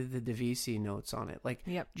with the Divisi notes on it. Like,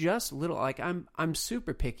 just little, like, I'm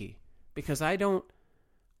super picky, because I don't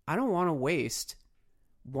want to waste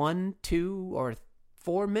 1, 2, or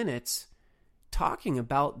 4 minutes talking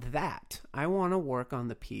about that. I want to work on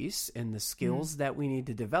the piece and the skills that we need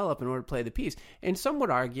to develop in order to play the piece. And some would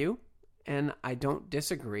argue, and I don't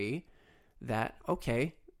disagree, that,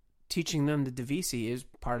 okay, teaching them the Divisi is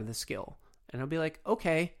part of the skill. And I'll be like,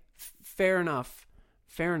 okay, fair enough.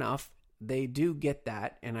 they do get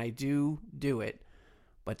that, and I do it,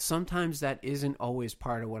 but sometimes that isn't always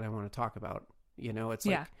part of what I want to talk about. It's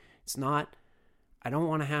like, it's not, I don't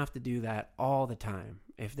want to have to do that all the time.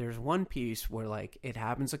 If there's one piece where like it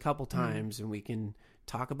happens a couple times and we can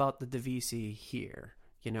talk about the DVC here,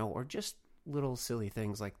 or just little silly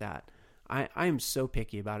things like that. I am so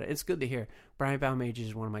picky about it. It's good to hear. Brian Baumage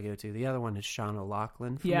is one of my go-to. The other one is Sean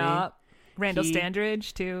O'Loughlin for me. Randall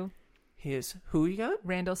Standridge too. Who you got?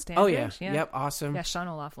 Randall Standridge. Oh yeah. Yep, awesome. Yeah, Sean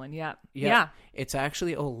O'Loughlin. Yeah. It's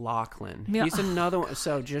actually O'Loughlin. Yeah. He's another one.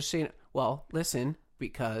 So just so you know, well, listen,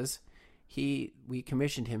 because we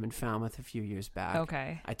commissioned him in Falmouth a few years back.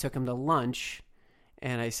 Okay. I took him to lunch,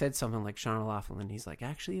 and I said something like Sean O'Loughlin. He's like,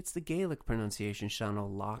 actually, it's the Gaelic pronunciation, Sean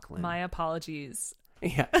O'Loughlin. My apologies.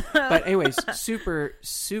 Yeah. But anyways, super,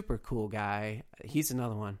 super cool guy. He's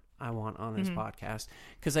another one I want on this podcast,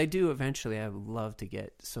 because I would love to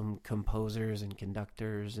get some composers and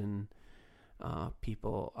conductors and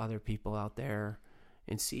other people out there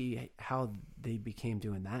and see how they became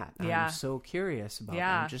doing that. Yeah. I'm so curious about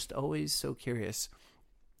that. I'm just always so curious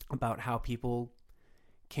about how people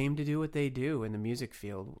came to do what they do in the music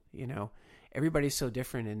field. Everybody's so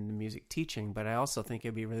different in the music teaching, but I also think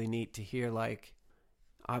it'd be really neat to hear, like,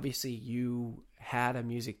 obviously you had a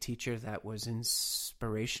music teacher that was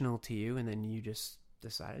inspirational to you, and then you just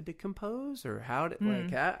decided to compose, or how did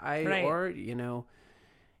right. or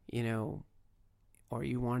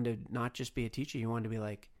you wanted to not just be a teacher, you wanted to be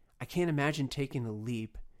like, I can't imagine taking the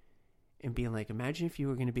leap and being like, imagine if you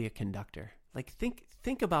were going to be a conductor. Like, think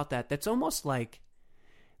about that. That's almost like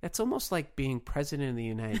being president of the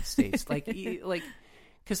United States.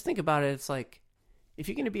 Because think about it. It's like, if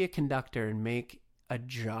you're going to be a conductor and make a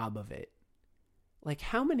job of it, like,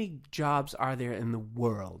 how many jobs are there in the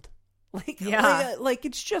world? Like,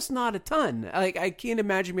 it's just not a ton. Like, I can't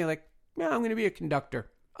imagine being like, no, I'm going to be a conductor.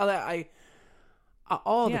 All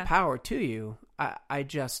the power to you. I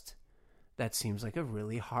just, that seems like a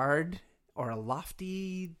really hard or a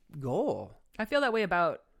lofty goal. I feel that way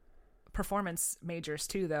about performance majors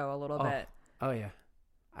too, though, a little bit. Oh yeah.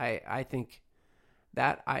 I think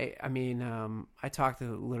that I talked a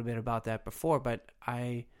little bit about that before, but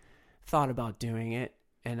I thought about doing it,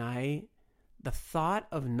 and the thought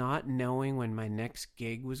of not knowing when my next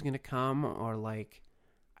gig was going to come, or like,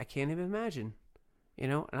 I can't even imagine,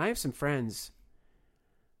 and I have some friends,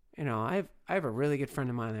 I have a really good friend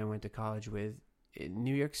of mine that I went to college with in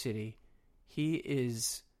New York City. He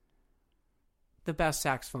is the best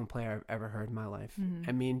saxophone player I've ever heard in my life. Mm-hmm.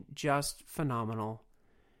 I mean, just phenomenal.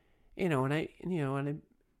 He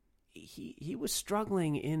was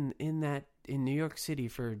struggling in New York City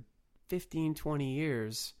for 15, 20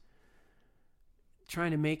 years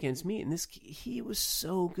trying to make ends meet. And he was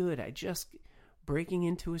so good. Breaking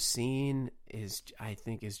into a scene I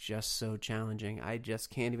think is just so challenging. I just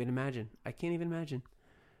can't even imagine.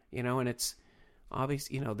 And it's obvious,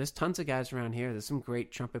 there's tons of guys around here. There's some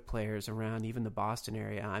great trumpet players around, even the Boston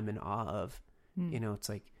area I'm in awe of. It's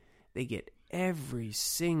like they get every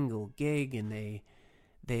single gig, and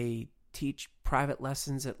they teach private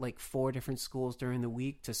lessons at like 4 different schools during the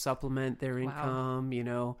week to supplement their income,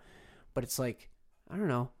 But it's like, I don't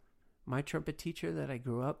know, my trumpet teacher that I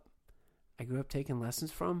grew up taking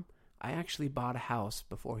lessons from, I actually bought a house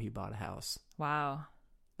before he bought a house. Wow.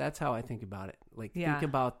 That's how I think about it. Like, think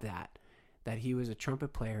about that he was a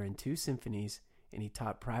trumpet player in 2 symphonies, and he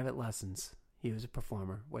taught private lessons. He was a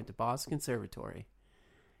performer, went to Boston Conservatory.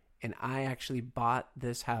 And I actually bought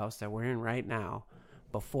this house that we're in right now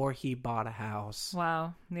before he bought a house.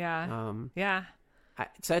 Wow. Yeah.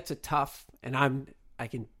 That's a tough, and I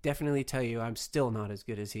can definitely tell you I'm still not as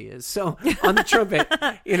good as he is. So on the trumpet,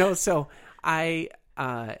 so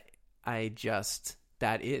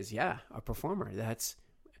that is, a performer.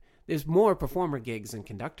 There's more performer gigs than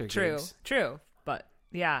conductor gigs. True. But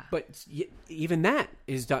yeah. But even that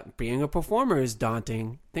is being a performer is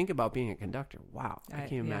daunting. Think about being a conductor. Wow. I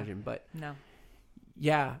can't imagine. But no.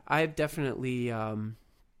 Yeah, I've definitely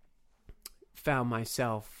found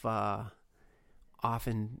myself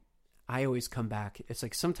often, I always come back. It's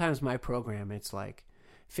like sometimes my program, it's like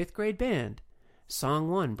 5th grade band, song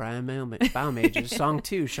 1, Brian Baumage, song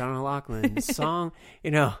 2, Sean O'Loughlin, song,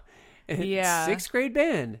 6th grade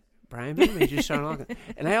band, Brian Baumage, Sean O'Loughlin.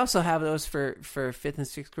 And I also have those for 5th and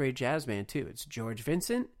 6th grade jazz band too. It's George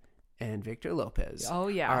Vincent and Victor Lopez. Oh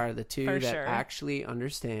yeah, are the two that actually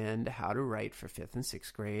understand how to write for 5th and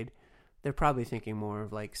 6th grade. They're probably thinking more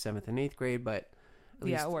of like 7th and 8th grade, but at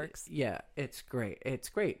least, it works. Yeah, it's great. It's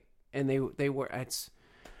great. And they were,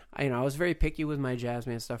 I was very picky with my jazz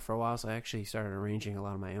band stuff for a while, so I actually started arranging a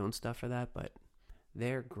lot of my own stuff for that, but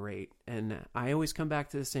They're great. And I always come back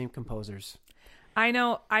to the same composers. I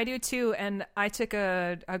know, I do too. And I took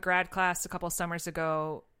a grad class a couple summers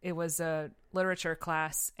ago. It was a literature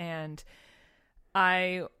class, and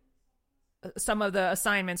some of the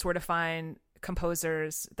assignments were to find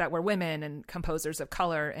composers that were women and composers of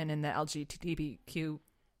color and in the LGBTQ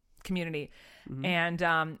community. Mm-hmm.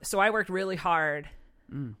 And so I worked really hard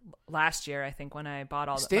last year, I think, when I bought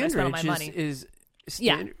when I spent all my money.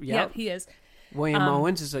 Yeah, he is. William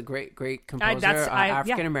Owens is a great composer.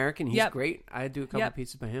 African American. He's great. I do a couple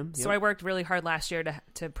pieces by him. So I worked really hard last year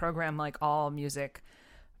to program like all music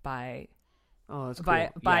by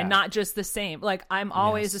not just the same. Like I'm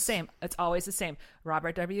always the same. It's always the same.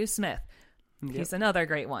 Robert W. Smith. Yep. He's another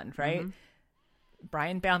great one, right? Mm-hmm.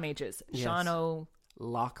 Brian Balmages. Yes. Sean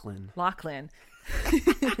O'Loughlin.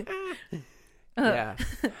 Yeah.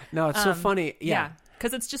 No, it's so funny. Yeah.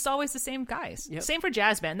 Because it's just always the same guys. Yep. Same for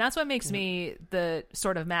jazz band. That's what makes me the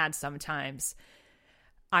sort of mad sometimes.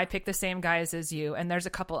 I pick the same guys as you, and there's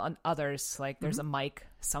a couple others. Like there's a Mike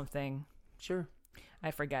something. Sure.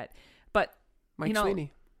 I forget. But Mike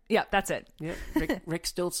Sweeney. Yeah, that's it. Yep. Rick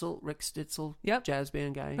Stitzel. Yep. Jazz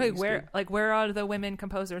band guy. Wait, where are the women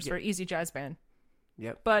composers for Easy Jazz Band?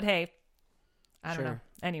 Yep. But hey, I don't know.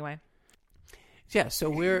 Anyway. Yeah, so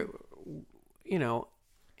we're,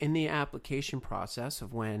 in the application process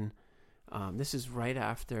of when, this is right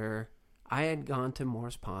after I had gone to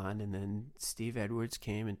Morris Pond, and then Steve Edwards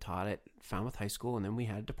came and taught at Falmouth High School, and then we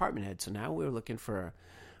had a department head. So now we were looking for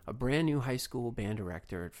a brand new high school band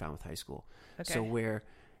director at Falmouth High School. Okay. So we're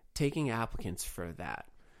taking applicants for that.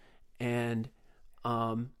 And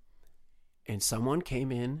someone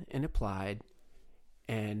came in and applied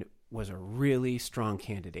and was a really strong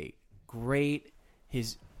candidate. Great.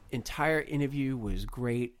 His entire interview was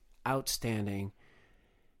great, outstanding.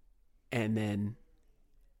 And then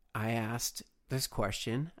I asked this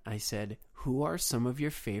question. I said, who are some of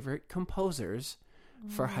your favorite composers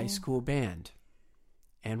for high school band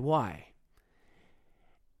and why?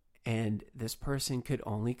 And this person could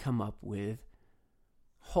only come up with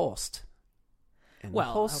Holst and the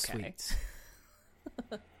Holst suites.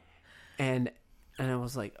 And I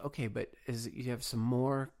was like, okay, but you have some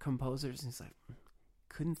more composers? And he's like,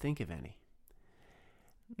 couldn't think of any.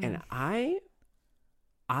 And I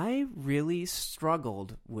really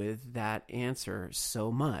struggled with that answer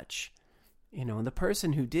so much. And the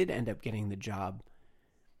person who did end up getting the job,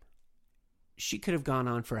 she could have gone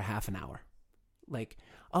on for a half an hour. Like,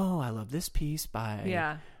 oh, I love this piece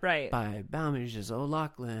by Balmages,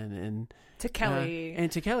 O'Loughlin, and to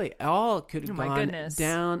Kelly. All could have gone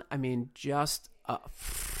down. I mean, just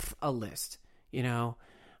a list, Della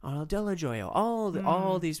Gioia,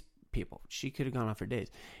 all these people. She could have gone on for days.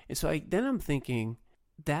 And so I'm thinking,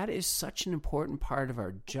 that is such an important part of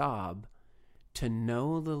our job, to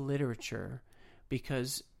know the literature,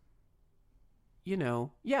 because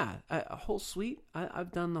a whole suite.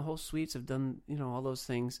 I've done the whole suites. I've done, all those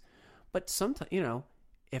things. But sometimes,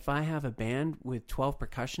 if I have a band with 12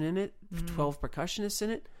 percussion in it, 12 percussionists in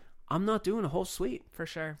it, I'm not doing a whole suite. For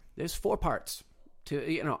sure. There's 4 parts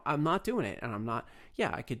to, I'm not doing it. And I'm not,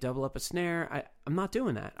 I could double up a snare. I'm not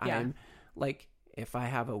doing that. Yeah. I'm like, if I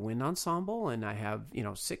have a wind ensemble and I have,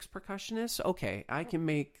 6 percussionists, okay, I can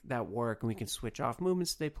make that work, and we can switch off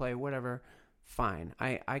movements they play, whatever. Fine.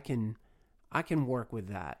 I can work with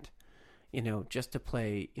that, just to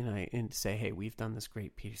play, and say, hey, we've done this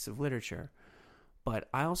great piece of literature. But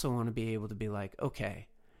I also want to be able to be like, okay,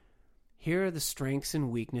 here are the strengths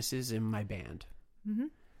and weaknesses in my band.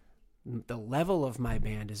 Mm-hmm. The level of my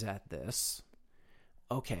band is at this.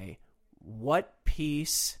 Okay, what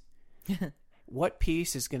piece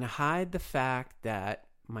is going to hide the fact that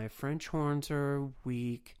my French horns are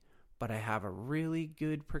weak, but I have a really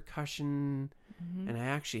good percussion, and I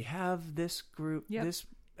actually have this group, this,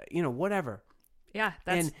 whatever. Yeah.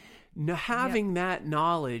 And having that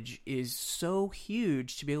knowledge is so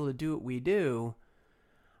huge to be able to do what we do.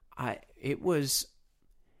 It was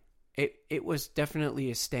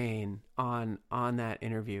definitely a stain on that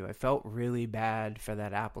interview. I felt really bad for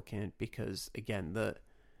that applicant because, again,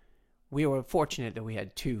 we were fortunate that we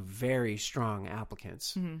had 2 very strong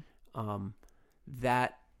applicants. Mm-hmm.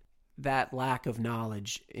 That lack of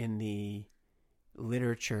knowledge in the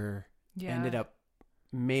literature ended up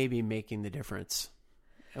maybe making the difference,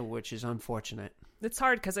 which is unfortunate. It's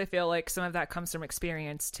hard because I feel like some of that comes from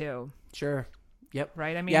experience too. Sure. Yep.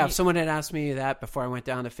 Right? I mean, if someone had asked me that before I went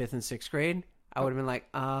down to 5th and 6th grade, I would have been like,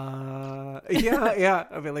 yeah.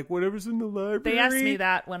 I'd be like, whatever's in the library. They asked me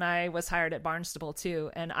that when I was hired at Barnstable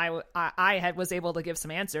too, and I was able to give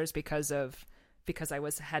some answers because I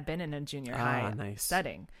had been in a junior high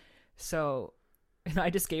setting. So And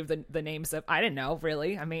I just gave the names of, I didn't know,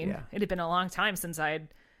 really. I mean, it had been a long time since I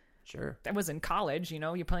was in college,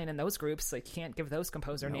 you're playing in those groups. Like, you can't give those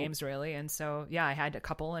composer names, really. And so, I had a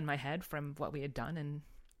couple in my head from what we had done. And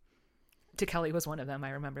To Kelly was one of them,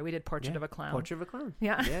 I remember. We did Portrait of a Clown. Portrait of a Clown.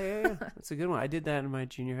 Yeah. Yeah. That's a good one. I did that in my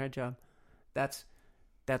junior high job. That's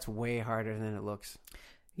way harder than it looks.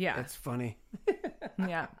 Yeah. That's funny.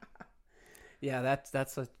 Yeah. Yeah,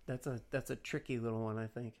 that's a tricky little one, I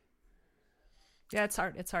think. Yeah, it's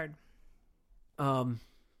hard. All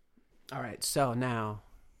right, so now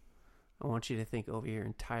I want you to think over your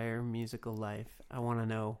entire musical life. I want to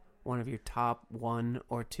know one of your top 1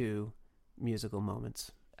 or 2 musical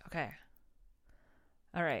moments. Okay.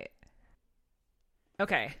 All right.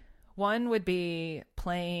 Okay. One would be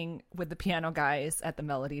playing with the piano guys at the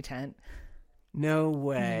Melody Tent. No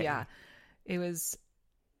way. Yeah. It was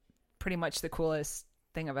pretty much the coolest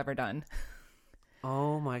thing I've ever done.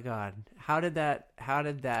 Oh my God. How did that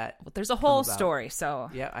Well, there's a whole story, so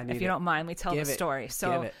if you don't mind, let me tell the story.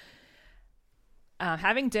 So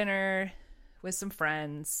having dinner with some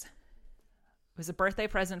friends. It was a birthday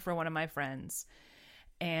present for one of my friends.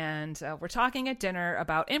 And we're talking at dinner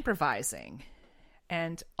about improvising.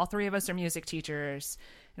 And all 3 of us are music teachers.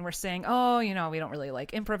 And we're saying, we don't really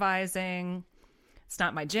like improvising. It's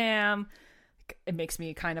not my jam. It makes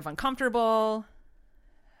me kind of uncomfortable.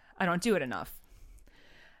 I don't do it enough.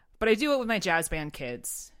 But I do it with my jazz band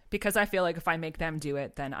kids because I feel like if I make them do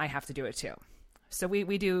it, then I have to do it too. So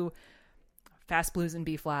we do fast blues in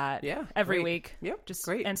B flat every week. Yep, just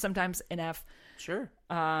great. And sometimes in F. Sure.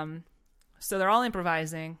 So they're all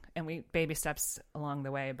improvising and we baby steps along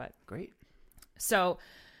the way, but great. So,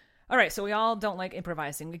 all right. So we all don't like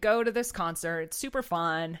improvising. We go to this concert. It's super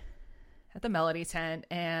fun at the Melody Tent.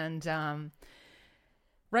 And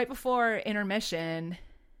right before intermission,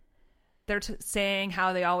 they're saying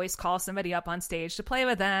how they always call somebody up on stage to play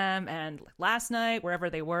with them. And last night, wherever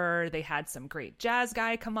they were, they had some great jazz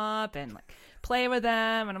guy come up and play with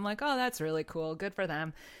them. And I'm like, oh, that's really cool. Good for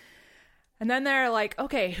them. And then they're like,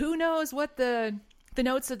 okay, who knows what the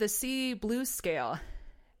notes of the C blues scale?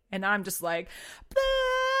 And I'm just like,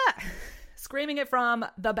 bah! Screaming it from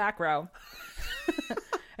the back row.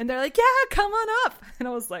 And they're like, yeah, come on up. And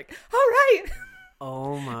I was like, all right.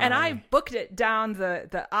 Oh my. And I booked it down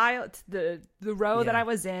the aisle, the row that I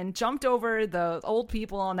was in, jumped over the old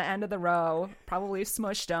people on the end of the row, probably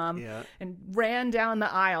smushed them, and ran down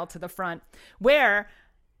the aisle to the front where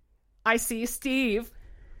I see Steve.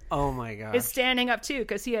 Oh my gosh. Is standing up too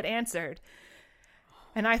because he had answered.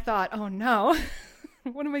 And I thought, oh no,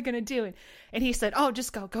 what am I going to do? And he said, oh,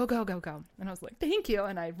 just go. And I was like, thank you.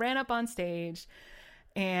 And I ran up on stage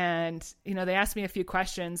and, they asked me a few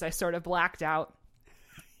questions. I sort of blacked out.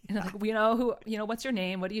 And they're like, what's your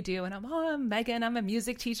name? What do you do? And I'm Megan. I'm a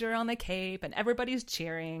music teacher on the Cape. And everybody's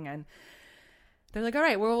cheering. And they're like, all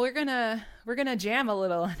right, well, we're gonna jam a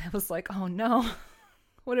little. And I was like, oh no,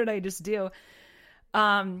 what did I just do?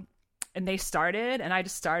 And they started, and I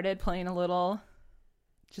just started playing a little,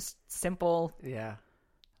 just simple. Yeah.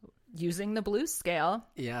 Using the blues scale.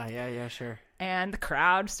 Yeah, sure. And the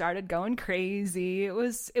crowd started going crazy. It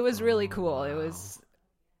was really cool. Wow.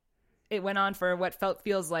 It went on for what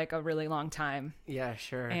feels like a really long time. Yeah,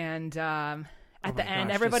 sure. And at the end,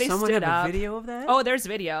 everybody stood up. Does someone have a video of that? Oh, there's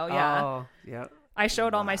video. Yeah. Oh, yeah. I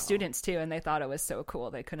showed all my students too, and they thought it was so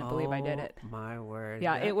cool. They couldn't believe I did it. My word.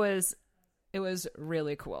 Yeah, it was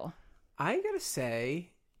really cool. I gotta say,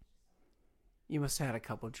 you must have had a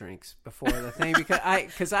couple drinks before the thing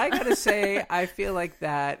because I gotta say, I feel like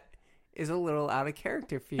that is a little out of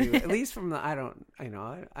character for you. At least from I don't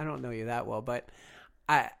know you that well, but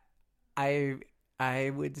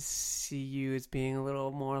I would see you as being a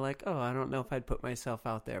little more like, oh, I don't know if I'd put myself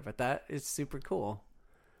out there, but that is super cool.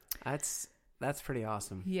 That's pretty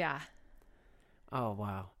awesome. Yeah. Oh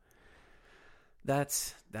wow.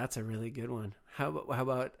 That's a really good one. How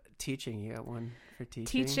about teaching? You got one for teaching?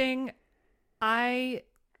 Teaching, I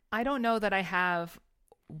don't know that I have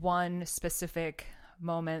one specific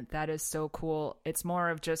moment that is so cool. It's more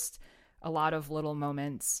of just a lot of little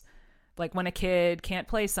moments. Like when a kid can't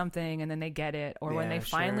play something and then they get it, or when they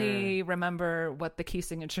finally remember what the key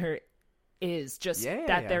signature is, just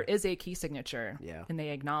that there is a key signature and they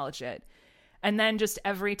acknowledge it. And then just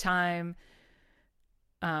every time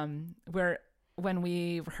when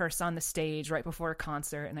we rehearse on the stage right before a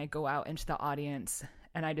concert and I go out into the audience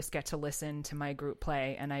and I just get to listen to my group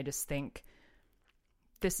play and I just think,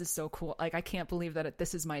 this is so cool. Like, I can't believe that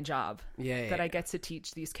this is my job. I get to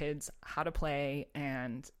teach these kids how to play,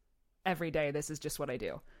 and every day this is just what I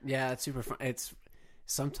do. Yeah, it's super fun. It's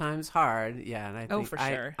sometimes hard. Yeah, and I think for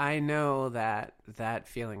sure. I know that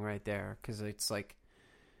feeling right there, because it's like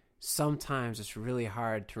sometimes it's really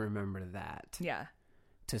hard to remember that. Yeah.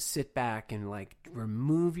 To sit back and like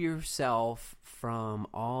remove yourself from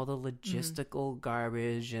all the logistical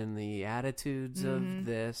garbage and the attitudes of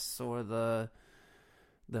this, or the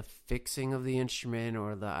fixing of the instrument,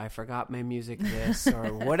 or the I forgot my music this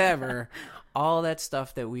or whatever, all that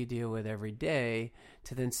stuff that we deal with every day,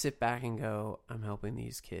 to then sit back and go, I'm helping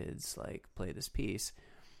these kids like play this piece.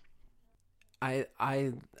 I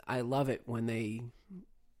love it when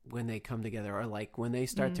they come together, or like when they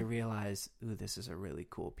start to realize, ooh, this is a really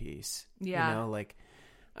cool piece. Yeah. You know, like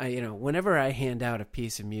whenever I hand out a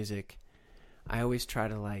piece of music, I always try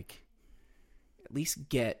to like at least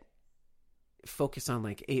focus on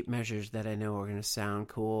like 8 measures that I know are going to sound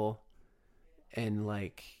cool. And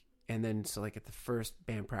then so like at the first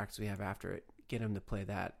band practice we have after it, get them to play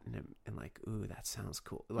that and like, ooh, that sounds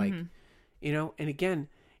cool. Like, you know, and again,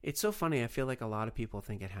 it's so funny. I feel like a lot of people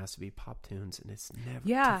think it has to be pop tunes, and it's never.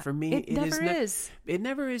 Yeah, for me, it never is. It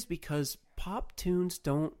never is, because pop tunes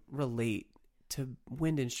don't relate to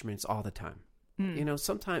wind instruments all the time. You know,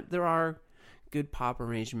 sometimes there are good pop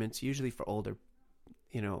arrangements, usually for older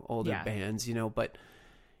bands. You know, but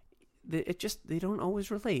they don't always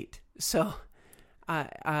relate. So,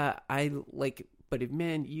 I like. But if,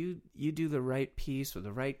 man, you do the right piece with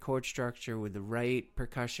the right chord structure, with the right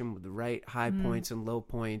percussion, with the right high points and low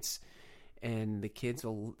points, and the kids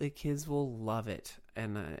will love it,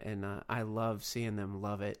 and I love seeing them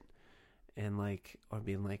love it, and like, or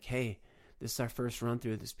being like, hey, this is our first run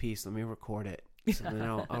through this piece, let me record it, so then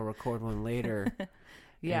I'll record one later, and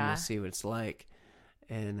we'll see what it's like,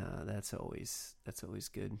 and that's always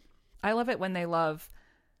good. I love it when they love.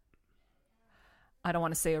 I don't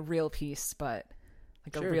want to say a real piece, but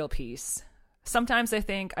like a real piece. Sometimes I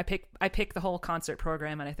think I pick the whole concert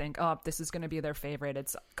program and I think, oh, this is going to be their favorite.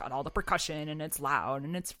 It's got all the percussion and it's loud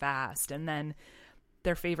and it's fast. And then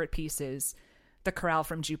their favorite piece is the chorale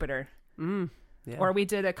from Jupiter. Yeah. Or we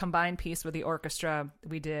did a combined piece with the orchestra.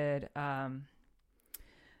 We did, now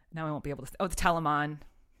I won't be able to, the Telemon.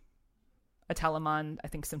 A Telemon, I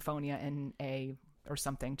think Symphonia in A or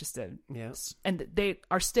something. And they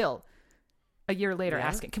are still a year later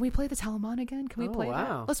asking, can we play the Telemon again? Can we play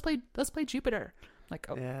that? Let's play Jupiter. Like,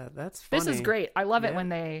 oh yeah, that's funny. This is great. I love it when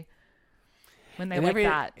they like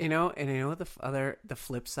that. You know, and you know what the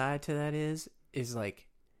flip side to that is like,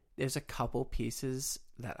 there's a couple pieces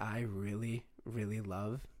that I really, really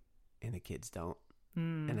love and the kids don't.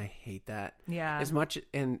 And I hate that. Yeah. As much,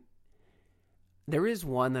 and there is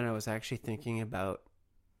one that I was actually thinking about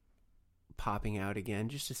popping out again,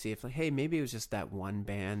 just to see if, like, hey, maybe it was just that one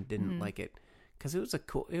band didn't like it. Because it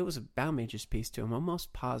was a Bow Majors piece too. I'm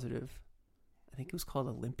almost positive. I think it was called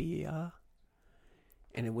Olympia.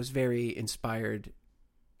 And it was very inspired,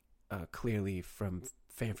 clearly, from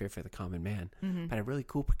Fanfare for the Common Man. But had really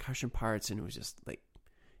cool percussion parts, and it was just like,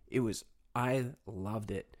 I loved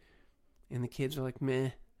it. And the kids were like, meh.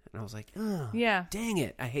 And I was like, oh, yeah, dang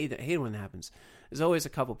it. I hate it when that happens. There's always a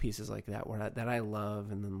couple pieces like that that I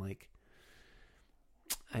love, and then like,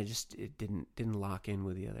 it didn't lock in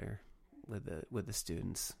with the other. With the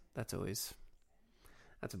students. That's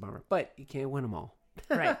a bummer, but you can't win them all.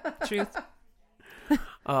 Right. Truth.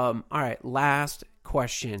 All right, last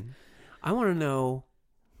question. I want to know,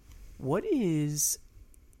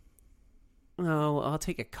 I'll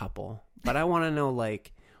take a couple, but I want to know,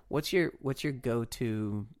 like, what's your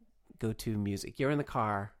go-to music? You're in the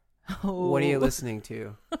car. What are you listening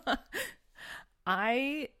to?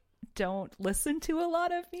 I don't listen to a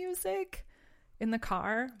lot of music in the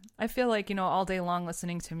car. I feel like, all day long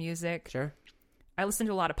listening to music. Sure. I listen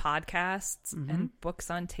to a lot of podcasts and books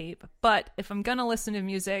on tape. But if I'm going to listen to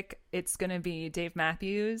music, it's going to be Dave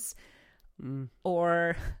Matthews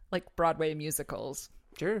or like Broadway musicals.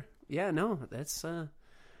 Sure. Yeah, no, that's a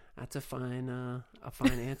fine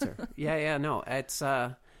answer. Yeah, no, it's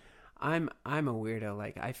I'm a weirdo.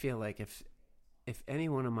 Like, I feel like if any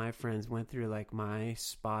one of my friends went through like my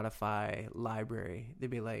Spotify library, they'd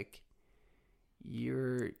be like,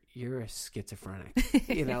 you're a schizophrenic,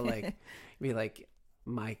 like, be like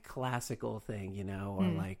my classical thing, or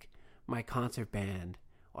like my concert band,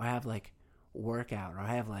 or I have like workout, or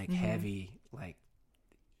I have like heavy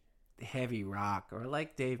rock, or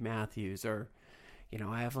like Dave Matthews, or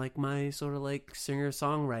I have like my sort of like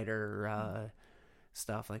singer-songwriter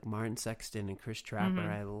stuff, like Martin Sexton and Chris Trapper.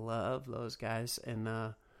 I love those guys, and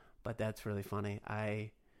but that's really funny. I'm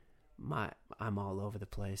all over the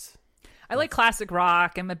place. I like classic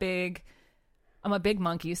rock. I'm a big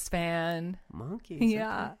Monkees fan. Monkees?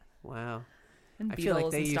 Yeah. Okay. Wow. and I Beatles feel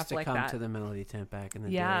like they and used stuff to like come that. to the Melody Tent back in the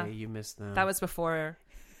Yeah. day. You missed them. That was before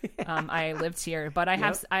I lived here, but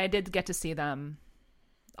I did get to see them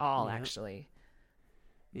all actually.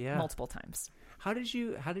 Yeah. Multiple times. How did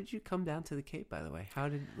you come down to the Cape, by the way? How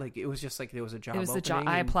did, like, it was just like there was a job It was the job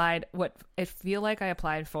I applied. I feel like I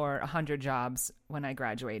applied for 100 jobs when I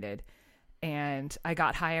graduated, and I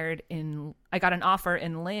got I got an offer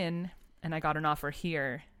in Lynn, and I got an offer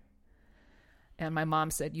here. And my mom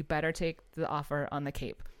said, "You better take the offer on the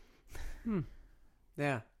Cape."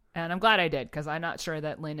 Yeah. And I'm glad I did, because I'm not sure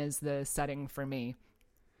that Lynn is the setting for me.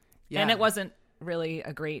 Yeah. And it wasn't really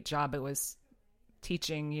a great job. It was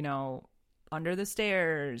teaching, under the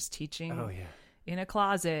stairs, teaching in a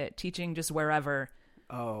closet, teaching just wherever.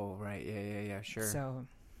 Oh, right. Yeah, sure. So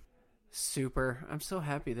super. I'm so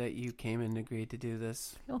happy that you came and agreed to do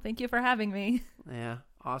this. well, thank you for having me. Yeah,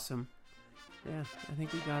 awesome. Yeah, I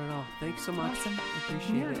think we got it all. Thanks so much. Awesome. I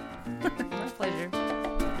appreciate it. My pleasure.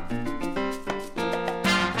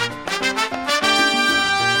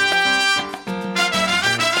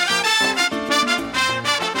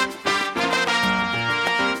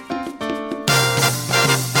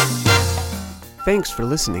 Thanks for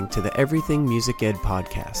listening to the Everything Music Ed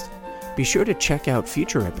podcast. Be sure to check out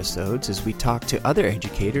future episodes as we talk to other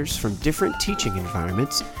educators from different teaching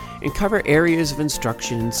environments and cover areas of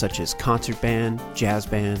instruction such as concert band, jazz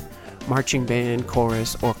band, marching band,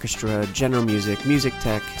 chorus, orchestra, general music, music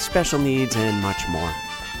tech, special needs, and much more.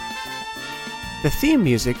 The theme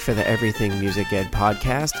music for the Everything Music Ed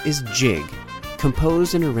podcast is Jig,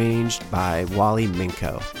 composed and arranged by Wally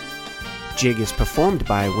Minko. Jig is performed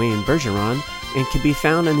by Wayne Bergeron and can be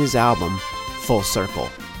found on his album, Full Circle.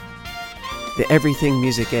 The Everything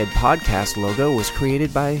Music Ed podcast logo was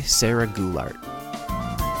created by Sarah Goulart.